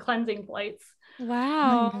do cleansing flights.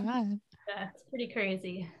 Wow. Oh my God. Yeah, it's pretty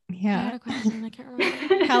crazy. Yeah. I had a question. I can't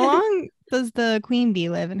remember. How long does the queen bee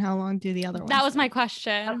live, and how long do the other ones? That was my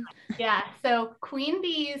question. Yeah. So queen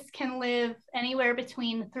bees can live anywhere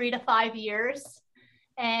between 3 to 5 years.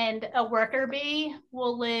 And a worker bee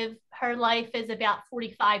will live, her life is about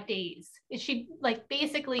 45 days. She like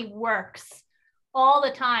basically works all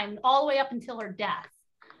the time, all the way up until her death.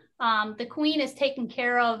 The queen is taken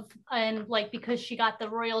care of, and like, because she got the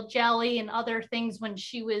royal jelly and other things when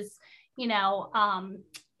she was,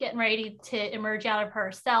 getting ready to emerge out of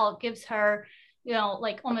her cell, it gives her,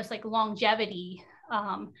 like almost like longevity.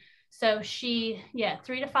 So she,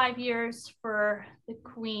 3 to 5 years for the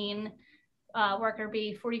queen worker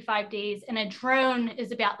bee, 45 days, and a drone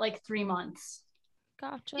is about like 3 months.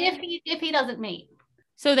 Gotcha. If he doesn't mate.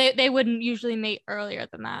 So they wouldn't usually mate earlier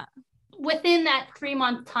than that. Within that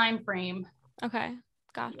 3-month time frame. Okay,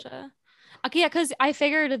 gotcha. Okay, yeah, because I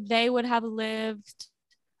figured they would have lived,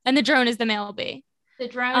 and the drone is the male bee. The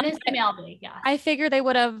drone is the male bee, yeah. I figured they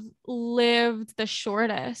would have lived the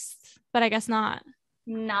shortest, but I guess not.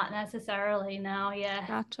 Not necessarily, no, yeah.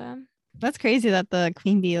 Gotcha. That's crazy that the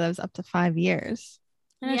queen bee lives up to 5 years.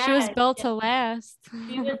 Yeah, she was built to last.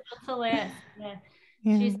 She was built to last, yeah.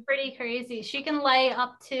 She's pretty crazy. She can lay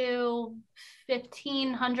up to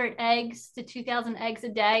 1,500 eggs to 2,000 eggs a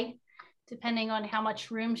day, depending on how much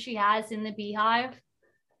room she has in the beehive.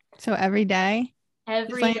 So every day?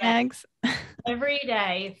 Every day. Eggs? Every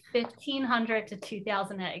day, 1,500 to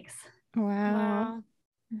 2,000 eggs. Wow.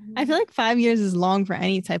 I feel like 5 years is long for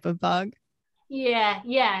any type of bug.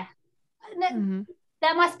 Yeah.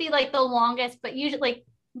 That must be like the longest, but usually like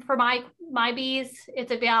for my bees,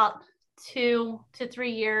 it's about 2 to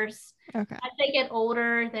 3 years. Okay. As they get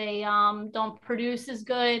older, they don't produce as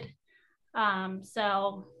good.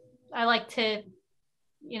 So I like to,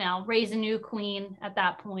 raise a new queen at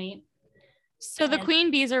that point. So the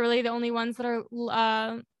queen bees are really the only ones that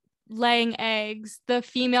are laying eggs. The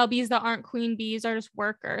female bees that aren't queen bees are just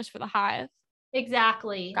workers for the hive.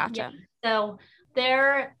 Exactly. Gotcha. Yeah. So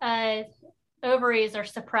their ovaries are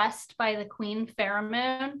suppressed by the queen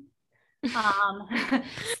pheromone.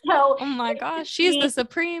 So oh my gosh, she's the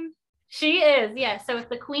supreme. She is, yeah. So if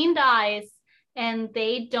the queen dies and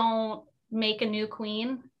they don't make a new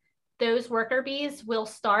queen, those worker bees will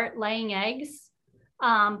start laying eggs,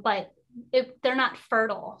 but they're not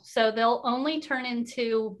fertile, so they'll only turn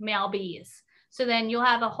into male bees. So then you'll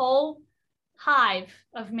have a whole hive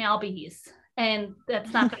of male bees, and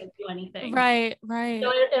that's not going to do anything. Right.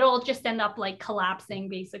 So it'll just end up like collapsing,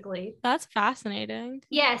 basically. That's fascinating.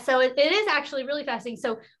 Yeah, so it is actually really fascinating.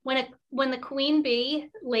 So when the queen bee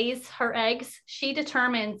lays her eggs, she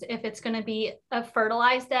determines if it's going to be a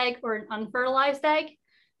fertilized egg or an unfertilized egg.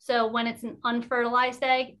 So when it's an unfertilized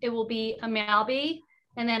egg, it will be a male bee.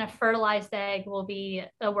 and then a fertilized egg will be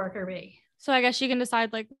a worker bee. So I guess you can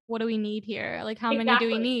decide like, what do we need here? Like, how many do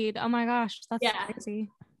we need? Oh my gosh, that's crazy.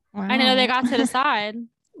 Wow. I didn't know they got to decide.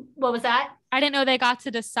 What was that? I didn't know they got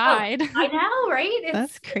to decide. I know, right?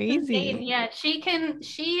 That's crazy. Insane. Yeah,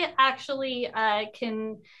 she actually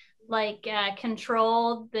can like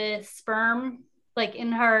control the sperm like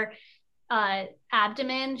in her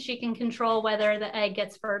abdomen. She can control whether the egg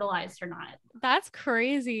gets fertilized or not. That's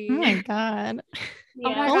crazy. Oh my God. Yeah.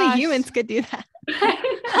 Oh my Only gosh. humans could do that.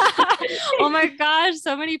 Oh my gosh,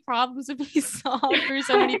 so many problems would be solved for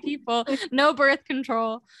so many people. No birth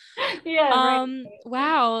control. Yeah. Right.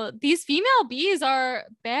 Wow, these female bees are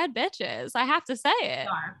bad bitches. I have to say it.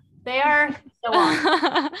 They are so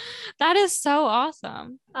awesome. That is so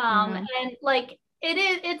awesome. And like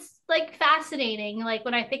it's like fascinating. Like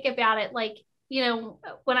when I think about it, like, you know,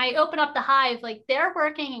 when I open up the hive, like they're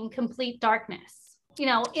working in complete darkness. You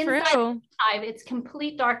know, inside the hive, it's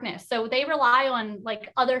complete darkness. So they rely on like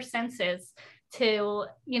other senses to,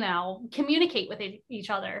 you know, communicate with each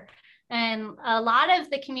other. And a lot of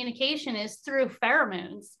the communication is through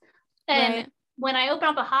pheromones. And when I open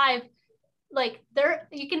up a hive, like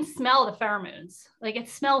you can smell the pheromones. Like it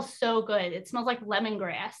smells so good. It smells like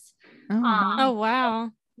lemongrass. Oh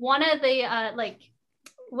wow. One of the like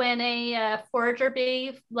when a forager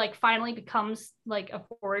bee like finally becomes like a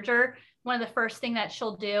forager, one of the first thing that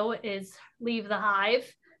she'll do is leave the hive,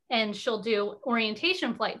 and she'll do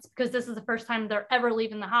orientation flights because this is the first time they're ever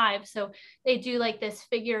leaving the hive. So they do like this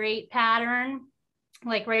figure 8 pattern,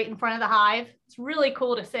 like right in front of the hive. It's really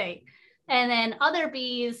cool to see. And then other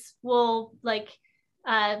bees will like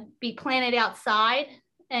be planted outside,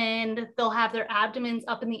 and they'll have their abdomens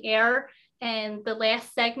up in the air, and the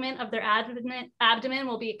last segment of their abdomen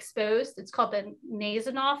will be exposed. It's called the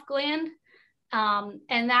Nasonov gland.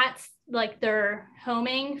 And that's like their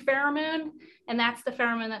homing pheromone. And that's the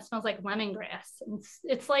pheromone that smells like lemongrass.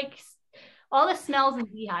 It's like all the smells in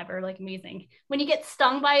beehive are like amazing. When you get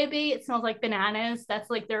stung by a bee, it smells like bananas. That's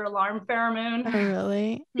like their alarm pheromone. Oh,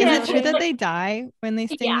 really? Is it true that they die when they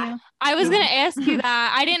sting you? I was going to ask you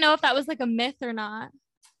that. I didn't know if that was like a myth or not.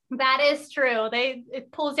 That is true.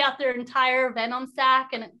 It pulls out their entire venom sac,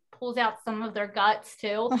 and it pulls out some of their guts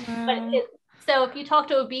too. But so if you talk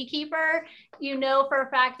to a beekeeper, you know for a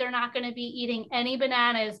fact they're not going to be eating any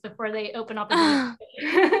bananas before they open up a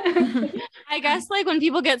bee. I guess like when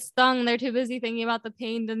people get stung, they're too busy thinking about the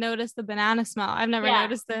pain to notice the banana smell. I've never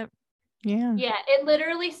noticed it. Yeah. Yeah, it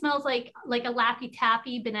literally smells like a Laffy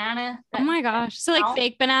Taffy banana. Oh my gosh. So like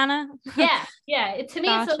fake banana? Yeah. To me,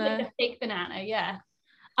 it smells like a fake banana. Yeah.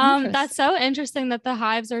 That's so interesting that the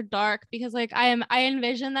hives are dark, because like I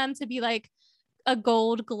envision them to be like a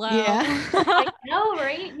gold glow. Yeah. I know,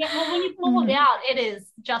 right? Yeah. Well, when you pull them out, it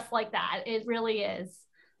is just like that. It really is.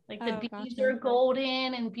 Like the bees are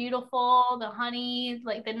golden and beautiful. The honey,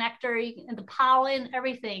 like the nectar and the pollen,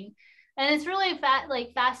 everything. And it's really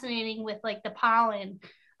fascinating with like the pollen.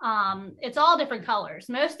 It's all different colors.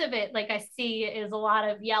 Most of it, like I see, is a lot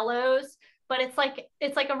of yellows, but it's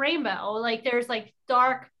like a rainbow. Like there's like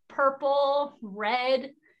dark purple,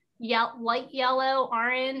 red, light yellow,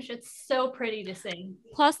 orange. It's so pretty to see.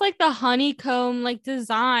 Plus like the honeycomb like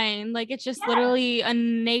design, like it's just literally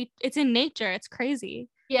it's in nature. It's crazy.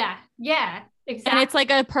 Yeah, exactly. And it's like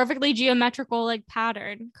a perfectly geometrical like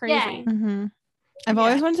pattern. Crazy. Yeah. Mm-hmm. I've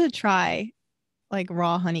always wanted to try like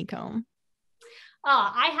raw honeycomb.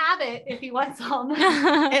 Oh, I have it if you want some.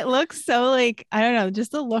 It looks so like, I don't know,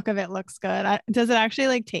 just the look of it looks good. Does it actually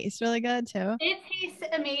like taste really good too? It tastes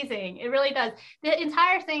amazing. It really does. The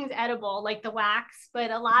entire thing's edible, like the wax,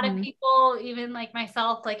 but a lot of people, even like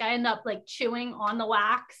myself, like I end up like chewing on the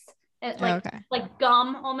wax. Like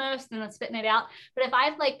gum almost, and then spitting it out. But if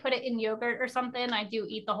I've like put it in yogurt or something, I do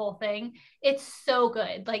eat the whole thing. It's so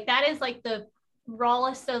good. Like that is like the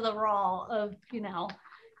rawest of the raw of, you know,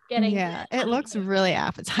 getting. Yeah, it looks really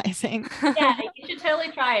appetizing. Yeah, you should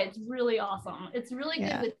totally try it. It's really awesome. It's really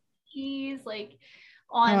good with cheese, like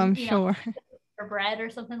on I'm sure. or bread or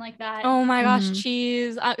something like that. Oh my gosh,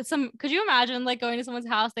 cheese. Could you imagine like going to someone's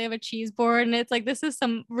house, they have a cheese board and it's like, this is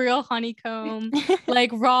some real honeycomb, like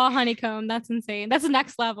raw honeycomb. That's insane. That's the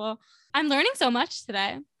next level. I'm learning so much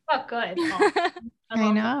today. Oh, good.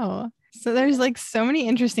 I know. So there's like so many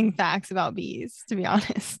interesting facts about bees, to be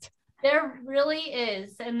honest. There really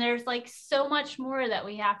is. And there's like so much more that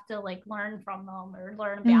we have to like learn from them or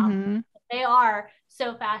learn about. They are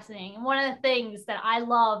so fascinating. And one of the things that I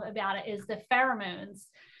love about it is the pheromones.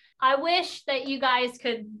 I wish that you guys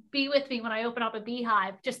could be with me when I open up a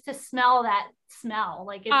beehive just to smell that smell.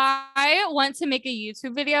 Like I want to make a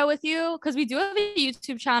YouTube video with you because we do have a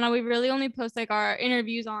YouTube channel. We really only post like our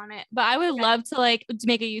interviews on it, but I would love to like to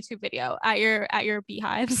make a YouTube video at your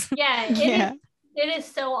beehives. Yeah, it is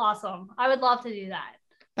so awesome. I would love to do that.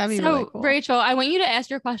 That'd be So really cool. Rachel, I want you to ask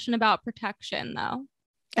your question about protection though.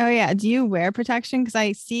 Oh yeah. Do you wear protection? Because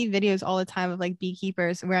I see videos all the time of like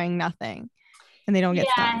beekeepers wearing nothing and they don't get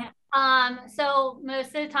stung. So most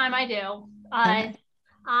of the time I do. Okay.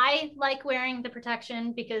 I like wearing the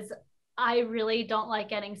protection because I really don't like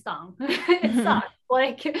getting stung. It sucks.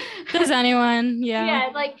 Like, does anyone? Yeah.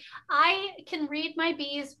 Like I can read my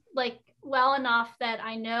bees like well enough that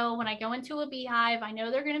I know when I go into a beehive, I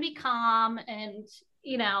know they're going to be calm. And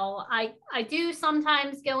I do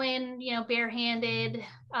sometimes go in, barehanded,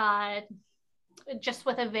 just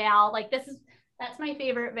with a veil. Like that's my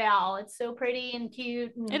favorite veil. It's so pretty and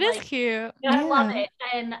cute. And it is cute. I love it.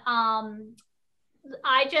 And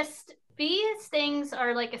these things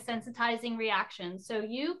are like a sensitizing reaction. So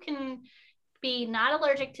you can be not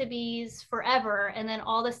allergic to bees forever, and then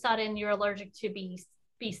all of a sudden you're allergic to bee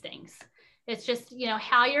stings. It's just,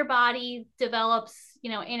 how your body develops,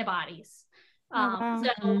 antibodies. Wow.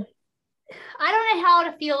 So I don't know how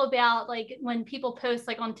to feel about like when people post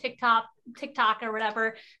like on TikTok or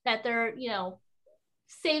whatever, that they're,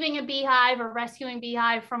 saving a beehive or rescuing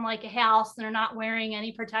beehive from like a house and they're not wearing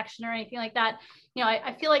any protection or anything like that.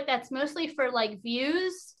 I feel like that's mostly for like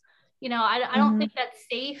views. I don't think that's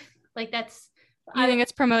safe. Like that's, I think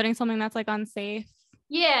it's promoting something that's like unsafe.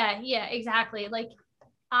 Yeah, exactly. Like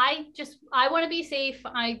I want to be safe.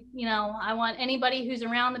 I want anybody who's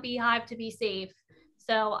around the beehive to be safe.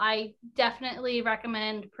 So I definitely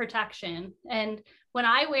recommend protection. And when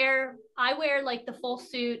I wear like the full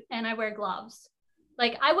suit and I wear gloves.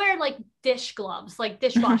 Like I wear like dish gloves, like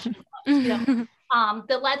dishwashing gloves.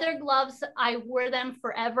 The leather gloves, I wore them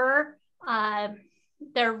forever.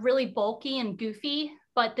 They're really bulky and goofy,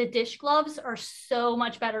 but the dish gloves are so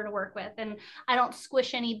much better to work with. And I don't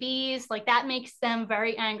squish any bees. Like that makes them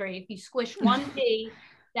very angry. If you squish one bee,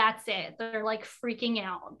 that's it. They're like freaking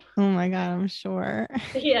out. Oh my God, I'm sure.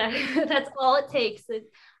 Yeah, that's all it takes.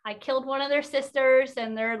 I killed one of their sisters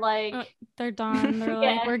and they're like, they're done. They're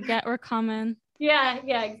like, we're coming. Yeah,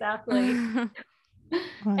 exactly. Wow.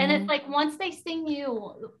 And it's like once they sting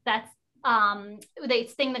you, that's they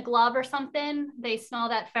sting the glove or something, they smell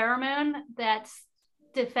that pheromone that's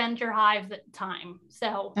defend your hive at the time.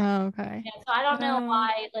 So okay. Yeah, so I don't know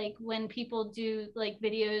why like when people do like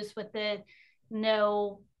videos with the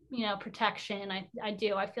no protection, I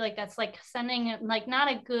feel like that's like sending like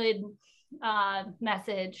not a good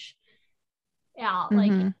message out.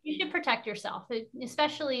 Like you should protect yourself,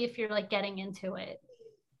 especially if you're like getting into it.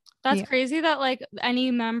 That's crazy that like any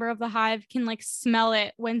member of the hive can like smell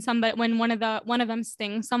it when one of them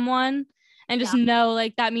stings someone and just know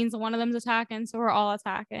like that means one of them's attacking, so we're all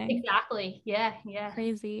attacking. Exactly. Yeah.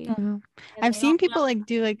 Crazy. I've seen people like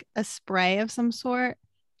do like a spray of some sort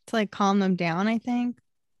to like calm them down, I think.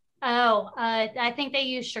 I think they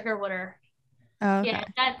use sugar water. Okay.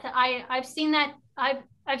 Yeah, I've seen that.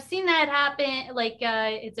 I've seen that happen. Like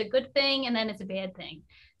it's a good thing and then it's a bad thing.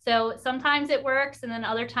 So sometimes it works and then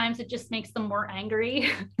other times it just makes them more angry.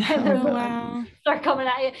 Wow. Start coming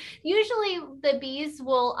at you. Usually the bees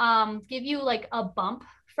will give you like a bump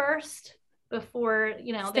first before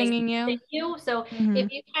stinging they sting you. So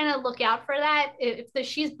if you kind of look out for that, if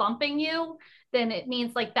she's bumping you, then it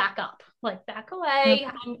means like back up, like back away.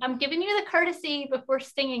 I'm giving you the courtesy before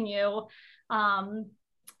stinging you.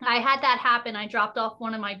 I had that happen. I dropped off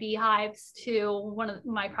one of my beehives to one of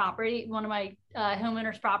my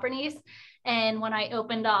homeowners' properties. And when I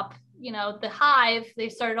opened up, the hive, they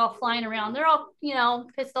started all flying around. They're all,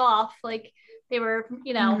 pissed off. Like they were,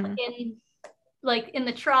 in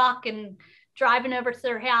the truck and driving over to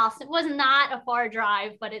their house. It was not a far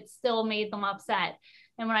drive, but it still made them upset.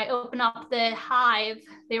 And when I opened up the hive,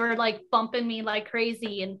 they were like bumping me like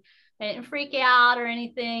crazy, and I didn't freak out or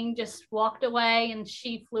anything, just walked away and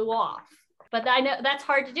she flew off. But I know that's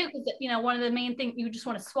hard to do because, one of the main things you just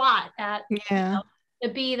want to swat at the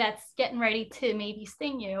bee that's getting ready to maybe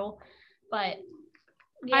sting you. But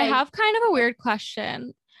I have kind of a weird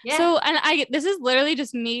question. Yeah. So, and this is literally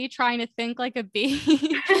just me trying to think like a bee.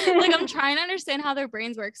 Like I'm trying to understand how their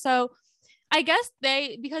brains work. So I guess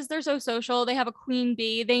because they're so social, they have a queen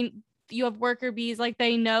bee. You have worker bees, like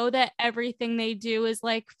they know that everything they do is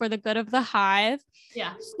like for the good of the hive.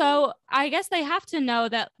 Yeah. So I guess they have to know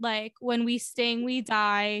that like when we sting, we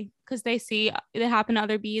die because they see it happen to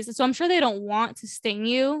other bees. So I'm sure they don't want to sting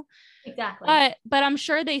you. Exactly. But I'm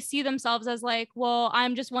sure they see themselves as like, well,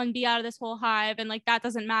 I'm just one bee out of this whole hive, and like that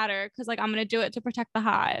doesn't matter because like I'm gonna do it to protect the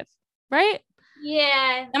hive, right?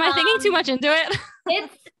 Yeah. Am I thinking too much into it?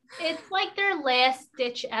 It's like their last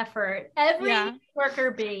ditch effort. Every Yeah.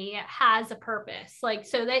 worker bee has a purpose. Like,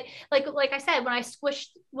 so they like I said,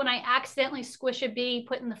 when I accidentally squish a bee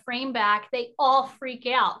putting the frame back, they all freak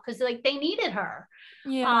out because like they needed her.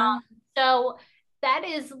 Yeah. So that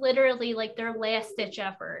is literally like their last ditch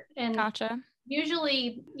effort. And Gotcha.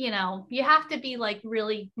 usually, you have to be like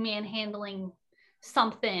really manhandling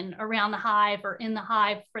something around the hive or in the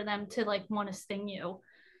hive for them to like want to sting you.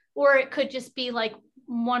 Or it could just be like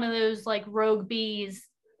one of those like rogue bees.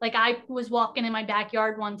 Like I was walking in my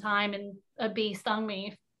backyard one time and a bee stung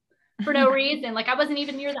me for no reason. Like I wasn't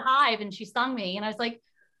even near the hive and she stung me. And I was like,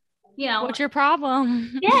 what's your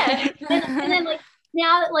problem? yeah. And then like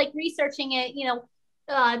now that like researching it,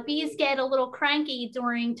 bees get a little cranky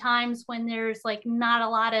during times when there's like not a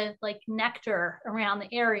lot of like nectar around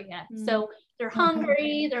the area. So they're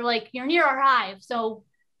hungry. They're like, you're near our hive. So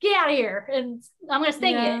get out of here and I'm going to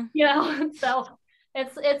sting it, so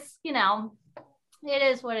it's, it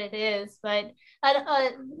is what it is. But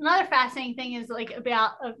another fascinating thing is like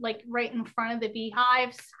about like right in front of the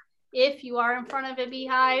beehives. If you are in front of a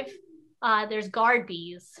beehive, there's guard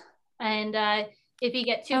bees. And if you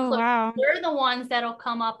get too close, wow. they're the ones that'll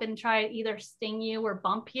come up and try to either sting you or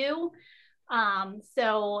bump you.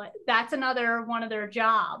 So that's another one of their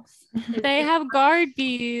jobs. They have guard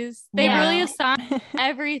bees. They really assign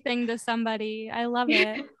everything to somebody. I love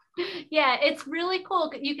it. Yeah, it's really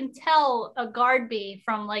cool. You can tell a guard bee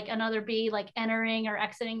from like another bee like entering or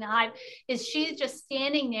exiting the hive. Is she's just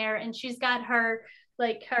standing there and she's got her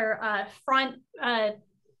like her front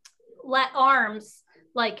arms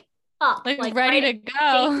like up, like ready to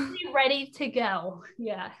go. Ready to go.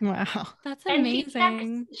 Yeah. Wow. That's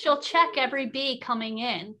amazing. She'll check every bee coming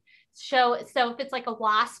in. So if it's like a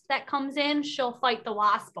wasp that comes in, she'll fight the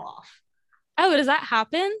wasp off. Oh, does that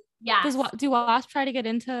happen? Yeah. Do wasps try to get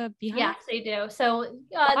into beehives? Yes, they do. So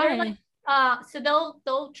they're like so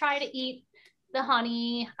they'll try to eat the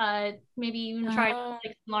honey, maybe even try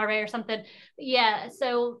like larvae or something. Yeah.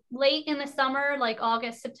 So late in the summer, like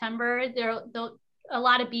August, September, they'll a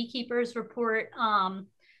lot of beekeepers report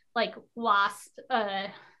like wasp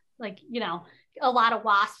like a lot of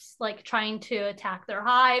wasps like trying to attack their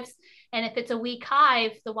hives, and if it's a weak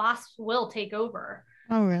hive, the wasps will take over.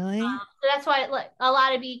 Oh, really? So that's why like a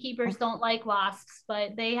lot of beekeepers don't like wasps,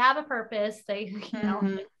 but they have a purpose. They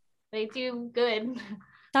they do good.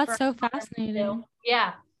 That's so fascinating.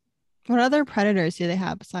 Yeah. What other predators do they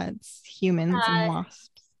have besides humans and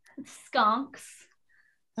wasps? Skunks.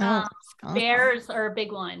 Skunks. Bears are a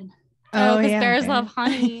big one. Because bears love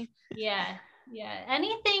honey. Yeah.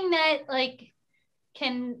 Anything that like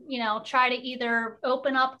can try to either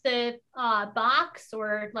open up the box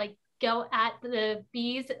or like go at the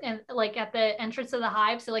bees and like at the entrance of the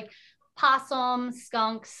hive. So like possums,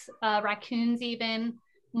 skunks, raccoons, even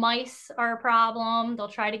mice are a problem. They'll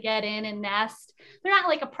try to get in and nest. They're not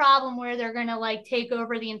like a problem where they're gonna like take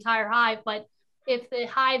over the entire hive, but if the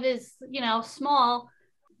hive is small,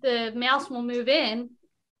 the mouse will move in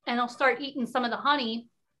and they'll start eating some of the honey.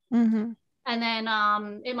 And then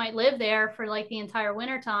it might live there for like the entire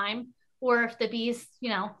winter time. Or if the bees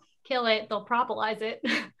kill it, they'll propolize it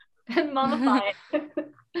and mummify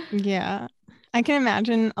it. Yeah, I can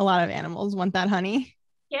imagine a lot of animals want that honey.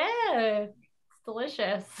 Yeah, it's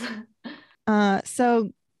delicious. So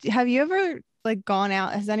have you ever like gone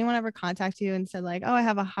out? Has anyone ever contacted you and said like, oh, I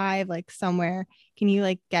have a hive like somewhere, can you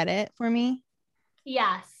like get it for me?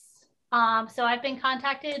 Yes. So I've been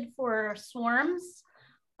contacted for swarms,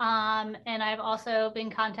 and I've also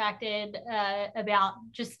been contacted about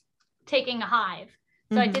just taking a hive.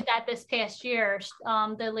 So I did that this past year.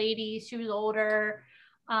 The lady, she was older,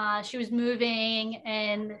 she was moving,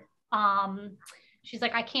 and she's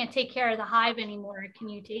like, I can't take care of the hive anymore. Can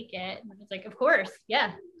you take it? And I was like, of course,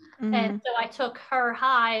 yeah. And so I took her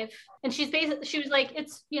hive, and she was like,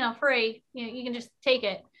 it's free. You can just take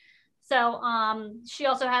it. So she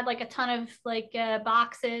also had like a ton of like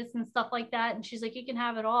boxes and stuff like that, and she's like, you can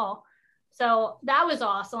have it all. So that was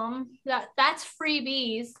awesome. That's free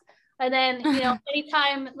bees. And then,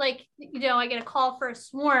 anytime like, I get a call for a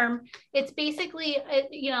swarm, it's basically, have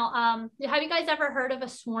you guys ever heard of a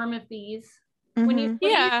swarm of bees? What do you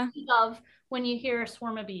think of when you hear a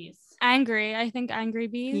swarm of bees? Angry. I think angry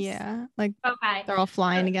bees. Yeah. Like, they're all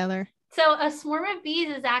flying together. So a swarm of bees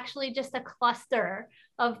is actually just a cluster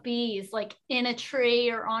of bees like in a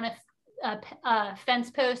tree or on a fence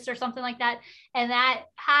post or something like that. And that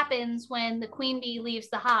happens when the queen bee leaves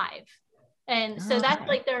the hive. And so that's Okay.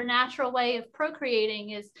 like their natural way of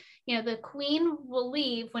procreating is, the queen will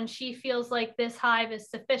leave when she feels like this hive is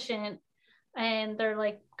sufficient and they're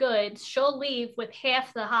like good. She'll leave with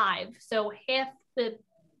half the hive. So half the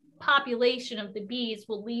population of the bees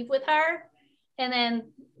will leave with her. And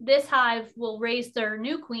then this hive will raise their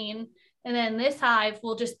new queen. And then this hive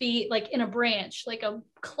will just be like in a branch, like a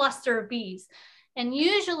cluster of bees. And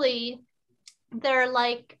usually they're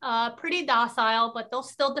like pretty docile, but they'll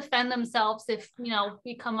still defend themselves if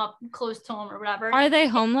we come up close to them or whatever. Are they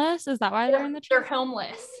homeless? Is that why they're in the tree? They're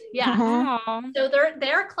homeless. Yeah. Wow. So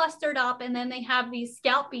they're clustered up, and then they have these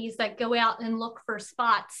scout bees that go out and look for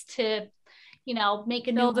spots to, make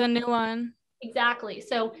a Build new a new one. Exactly.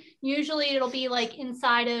 So usually it'll be like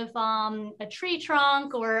inside of a tree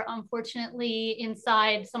trunk, or unfortunately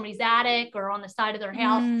inside somebody's attic or on the side of their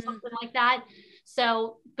house, or something like that.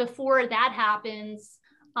 So before that happens,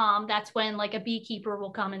 that's when like a beekeeper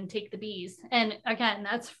will come and take the bees. And again,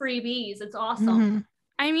 that's free bees. It's awesome. Mm-hmm.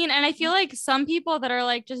 I mean, and I feel like some people that are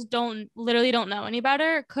like just literally don't know any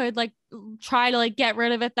better could like try to like get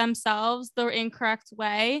rid of it themselves the incorrect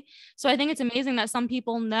way. So I think it's amazing that some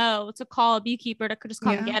people know to call a beekeeper to just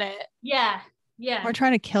come get it. Yeah. Or try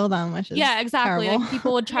to kill them, which is exactly. terrible. Like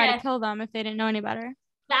people would try to kill them if they didn't know any better.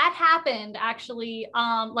 That happened actually,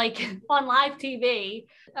 like on live TV.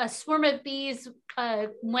 A swarm of bees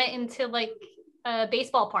went into like a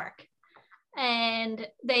baseball park, and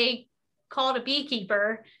they called a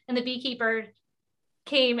beekeeper, and the beekeeper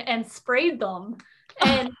came and sprayed them,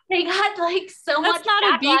 and they got like so much. That's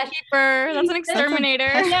not backlash. A beekeeper. That's an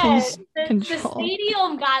exterminator. The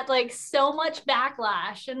stadium got like so much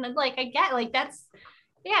backlash, and then like I get like that's.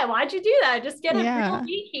 Yeah, why'd you do that? Just get a real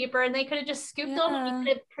beekeeper, and they could have just scooped them, and we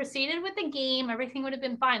could have proceeded with the game. Everything would have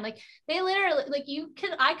been fine. Like they literally, like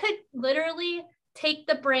I could literally take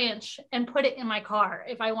the branch and put it in my car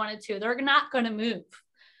if I wanted to. They're not going to move.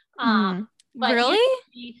 But really?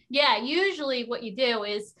 Usually what you do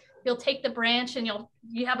is you'll take the branch and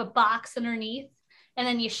you have a box underneath, and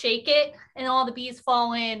then you shake it, and all the bees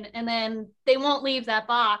fall in, and then they won't leave that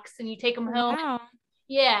box, and you take them home. Wow.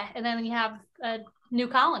 Yeah, and then you have a new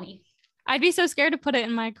colony. I'd be so scared to put it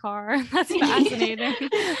in my car. That's fascinating.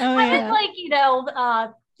 I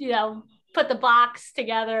would put the box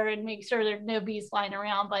together and make sure there's no bees flying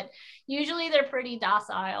around, but usually they're pretty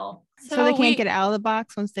docile. So they can't get out of the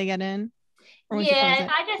box once they get in? Yeah,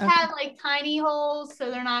 I just have like tiny holes, so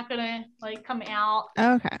they're not gonna like come out.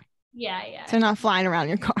 Okay. Yeah. So they're not flying around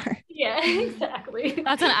your car. Yeah, exactly.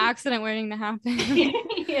 That's an accident waiting to happen.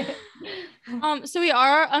 Yeah. So we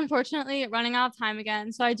are unfortunately running out of time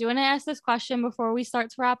again. So I do want to ask this question before we start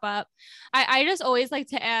to wrap up. I just always like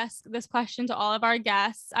to ask this question to all of our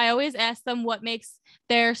guests. I always ask them what makes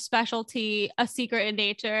their specialty a secret in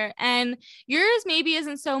nature. And yours maybe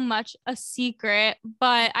isn't so much a secret,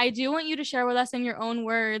 but I do want you to share with us in your own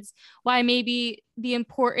words why maybe the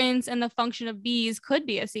importance and the function of bees could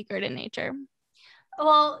be a secret in nature.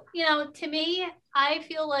 Well, to me, I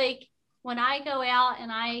feel like when I go out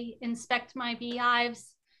and I inspect my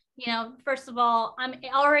beehives, first of all, I'm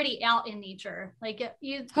already out in nature. Like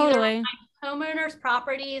totally. My homeowner's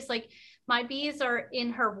properties, like my bees are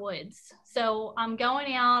in her woods. So I'm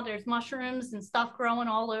going out, there's mushrooms and stuff growing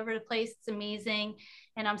all over the place. It's amazing.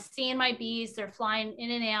 And I'm seeing my bees, they're flying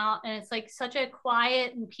in and out. And it's like such a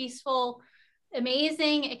quiet and peaceful,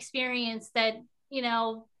 amazing experience that,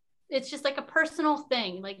 it's just like a personal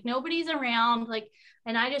thing. Like nobody's around,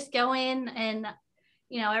 and I just go in and,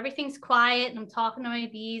 everything's quiet, and I'm talking to my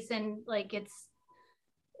bees, and like,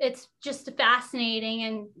 it's just fascinating.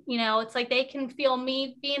 And, it's like, they can feel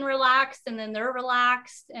me being relaxed, and then they're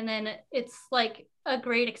relaxed. And then it's like a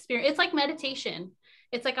great experience. It's like meditation.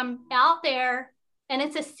 It's like, I'm out there and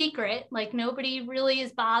it's a secret. Like nobody really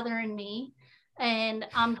is bothering me, and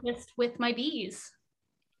I'm just with my bees.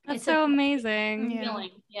 That's so amazing.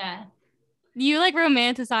 Yeah. You like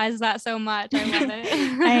romanticize that so much. I love it.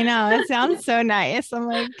 I know. It sounds so nice. I'm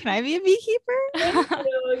like, can I be a beekeeper?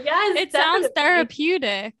 Yes. It sounds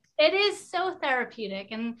therapeutic. It is so therapeutic.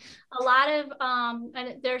 And a lot of,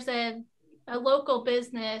 and there's a local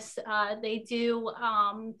business, they do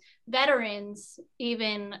veterans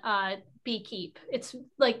even beekeep. It's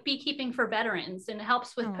like beekeeping for veterans, and it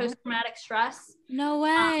helps with post-traumatic stress. No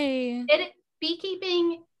way.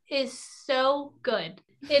 Beekeeping is so good.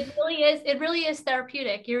 It really is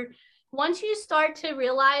therapeutic. Once you start to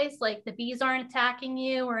realize like the bees aren't attacking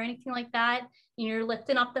you or anything like that, and you're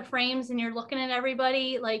lifting up the frames and you're looking at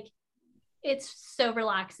everybody, like it's so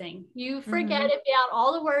relaxing. You forget about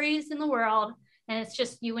all the worries in the world, and it's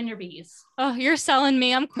just you and your bees. Oh, you're selling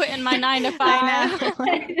me. I'm quitting my 9 to 5.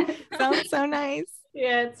 I know. Sounds so nice.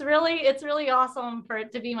 Yeah, it's really awesome for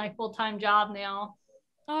it to be my full-time job now.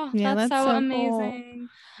 Oh, Yeah, that's that's so so cool. amazing.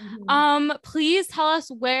 Please tell us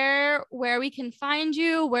where we can find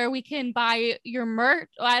you, where we can buy your merch.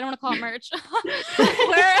 Oh, I don't want to call it merch.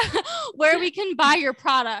 where we can buy your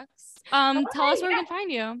products. Tell us where we can find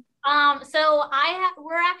you. So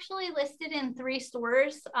we're actually listed in 3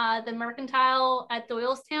 stores. The Mercantile at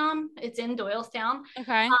Doylestown, it's in Doylestown.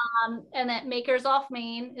 Okay. And that Makers Off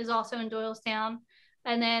Main is also in Doylestown.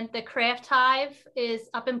 And then the Craft Hive is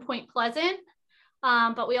up in Point Pleasant.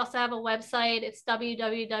 But we also have a website. It's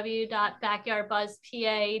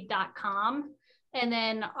www.backyardbuzzpa.com. And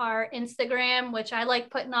then our Instagram, which I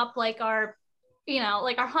like putting up like our,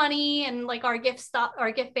 like our honey and like our gift stuff,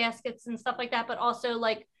 our gift baskets and stuff like that, but also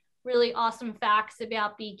like really awesome facts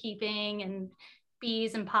about beekeeping and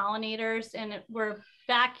bees and pollinators. And we're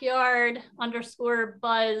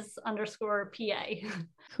backyard_buzz_PA.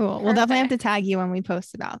 Cool. We'll definitely have to tag you when we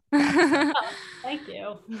post about that. Thank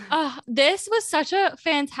you. This was such a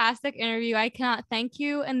fantastic interview. I cannot thank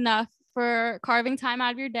you enough for carving time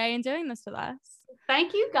out of your day and doing this with us.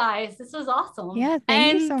 Thank you guys. This was awesome. Yeah,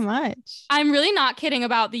 thank you so much. I'm really not kidding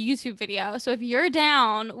about the YouTube video. So if you're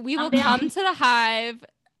down, we will come to the hive.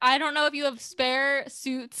 I don't know if you have spare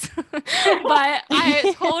suits, but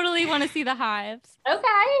I totally want to see the hives.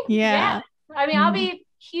 Okay. Yeah. I mean, I'll be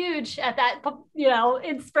huge at that,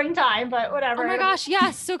 in springtime, but whatever. Oh my gosh,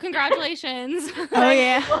 yes. So congratulations. Oh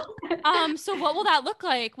yeah. So what will that look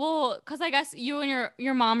like? Well, because I guess you and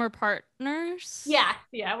your mom are partners. Yeah,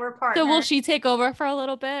 we're partners. So will she take over for a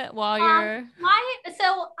little bit while you're?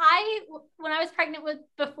 When I was pregnant with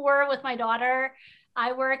my daughter,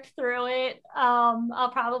 I worked through it. I'll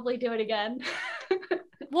probably do it again.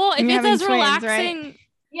 Well, if it's as relaxing. Right?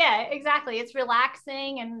 Yeah, exactly. It's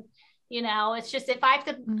relaxing, and it's just if I have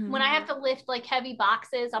to, when I have to lift like heavy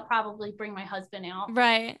boxes, I'll probably bring my husband out.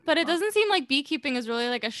 Right. But it doesn't seem like beekeeping is really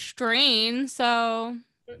like a strain. So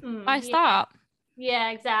why stop?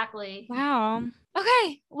 Yeah, exactly. Wow.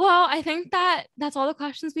 Okay. Well, I think that's all the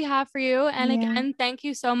questions we have for you. And again, thank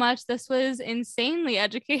you so much. This was insanely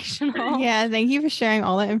educational. Yeah. Thank you for sharing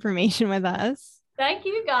all the information with us. Thank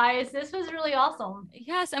you guys. This was really awesome.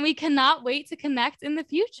 Yes. And we cannot wait to connect in the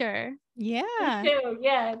future. Yeah. Me too.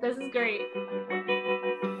 Yeah, this is great.